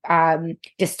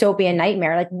dystopian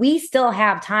nightmare. Like, we still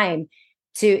have time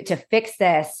to fix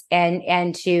this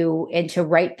and to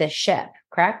right this ship.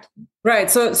 Correct? Right.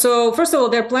 So first of all,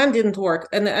 their plan didn't work,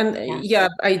 and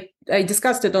I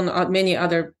discussed it on many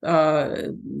other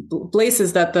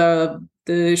places that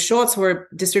the shots were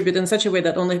distributed in such a way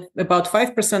that only about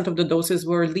 5% of the doses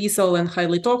were lethal and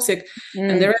highly toxic,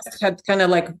 and the rest had kind of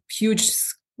like huge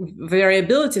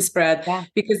variability spread,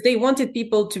 because they wanted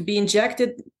people to be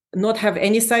injected not have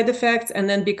any side effects, and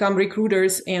then become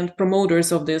recruiters and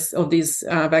promoters of these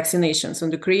vaccinations,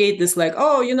 and to create this like,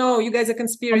 oh, you guys are I'm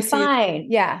conspiracy. fine.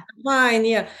 Yeah. Fine,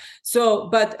 yeah. So,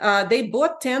 but they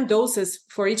bought 10 doses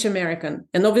for each American,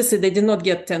 and obviously they did not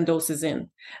get 10 doses in.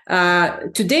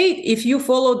 To date, if you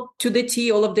followed to the T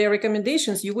all of their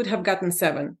recommendations, you would have gotten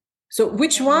 7. So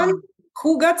which one?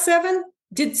 Who got 7?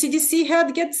 Did CDC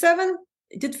head get 7?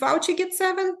 Did Fauci get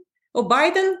 7? Or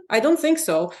Biden? I don't think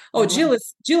so. Oh, Jill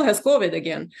has COVID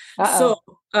again. So,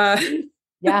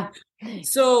 yeah.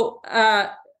 So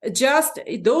just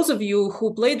those of you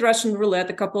who played Russian roulette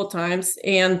a couple of times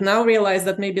and now realize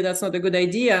that maybe that's not a good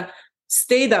idea,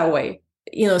 stay that way.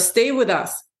 Stay with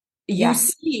us. Yeah.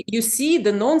 You see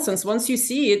the nonsense. Once you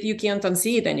see it, you can't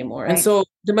unsee it anymore. Right. And so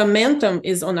the momentum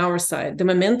is on our side. The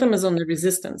momentum is on the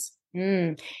resistance.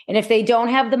 And if they don't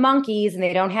have the monkeys and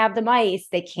they don't have the mice,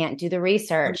 they can't do the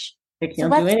research. They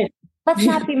can't do anything. Let's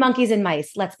not be monkeys and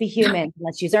mice. Let's be human.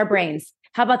 Let's use our brains.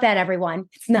 How about that, everyone?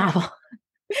 It's novel.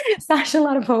 Sasha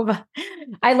Latypova,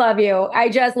 I love you. I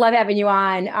just love having you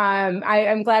on.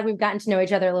 I'm glad we've gotten to know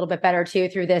each other a little bit better too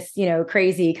through this,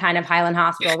 crazy kind of Highland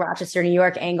Hospital, Rochester, New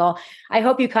York angle. I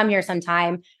hope you come here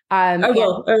sometime. I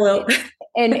will.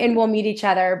 And we'll meet each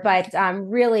other. But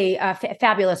really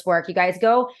fabulous work. You guys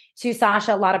go to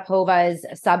Sasha Latypova's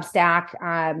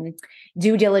Substack,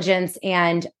 Due Diligence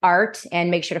and Art, and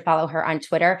make sure to follow her on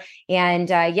Twitter. And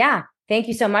thank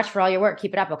you so much for all your work.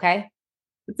 Keep it up, okay?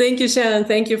 Thank you, Shannon.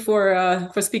 Thank you for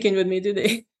speaking with me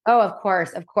today. Oh, of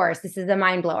course. Of course. This is a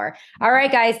mind blower. All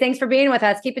right, guys. Thanks for being with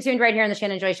us. Keep it tuned right here on the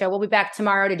Shannon Joy Show. We'll be back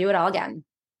tomorrow to do it all again.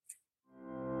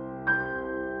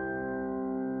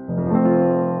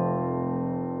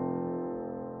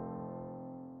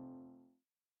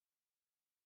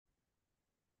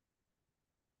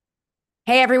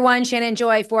 Hey everyone, Shannon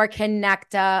Joy for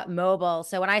Connecta Mobile.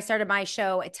 So when I started my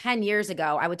show 10 years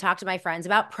ago, I would talk to my friends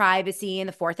about privacy and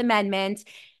the Fourth Amendment,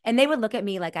 and they would look at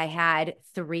me like I had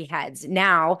 3 heads.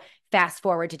 Now, fast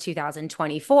forward to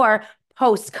 2024,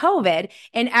 post-COVID,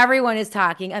 and everyone is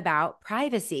talking about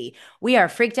privacy. We are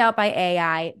freaked out by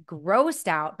AI, grossed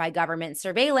out by government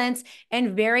surveillance,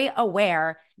 and very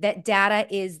aware that data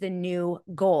is the new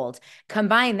gold.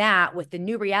 Combine that with the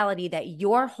new reality that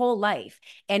your whole life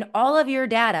and all of your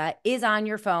data is on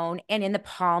your phone and in the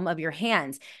palm of your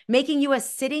hands, making you a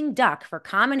sitting duck for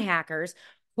common hackers,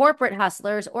 corporate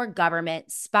hustlers, or government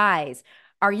spies.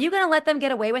 Are you going to let them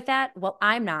get away with that? Well,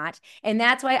 I'm not. And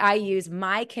that's why I use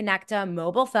my Connecta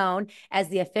mobile phone as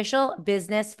the official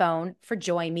business phone for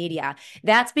Joy Media.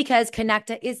 That's because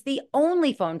Connecta is the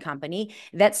only phone company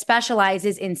that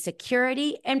specializes in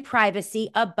security and privacy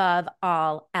above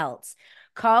all else.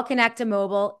 Call Connecta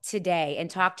Mobile today and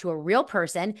talk to a real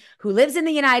person who lives in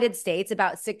the United States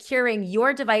about securing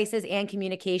your devices and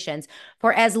communications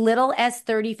for as little as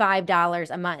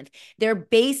 $35 a month. Their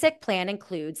basic plan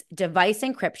includes device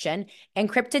encryption,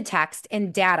 encrypted text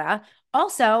and data,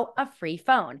 also a free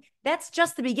phone. That's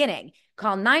just the beginning.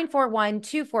 Call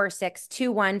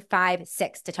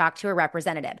 941-246-2156 to talk to a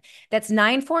representative. That's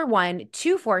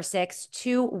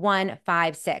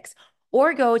 941-246-2156.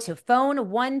 Or go to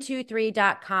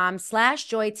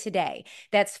phone123.com/joy today.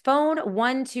 That's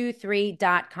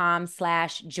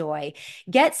phone123.com/joy.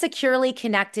 Get securely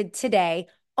connected today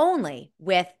only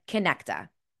with Connecta.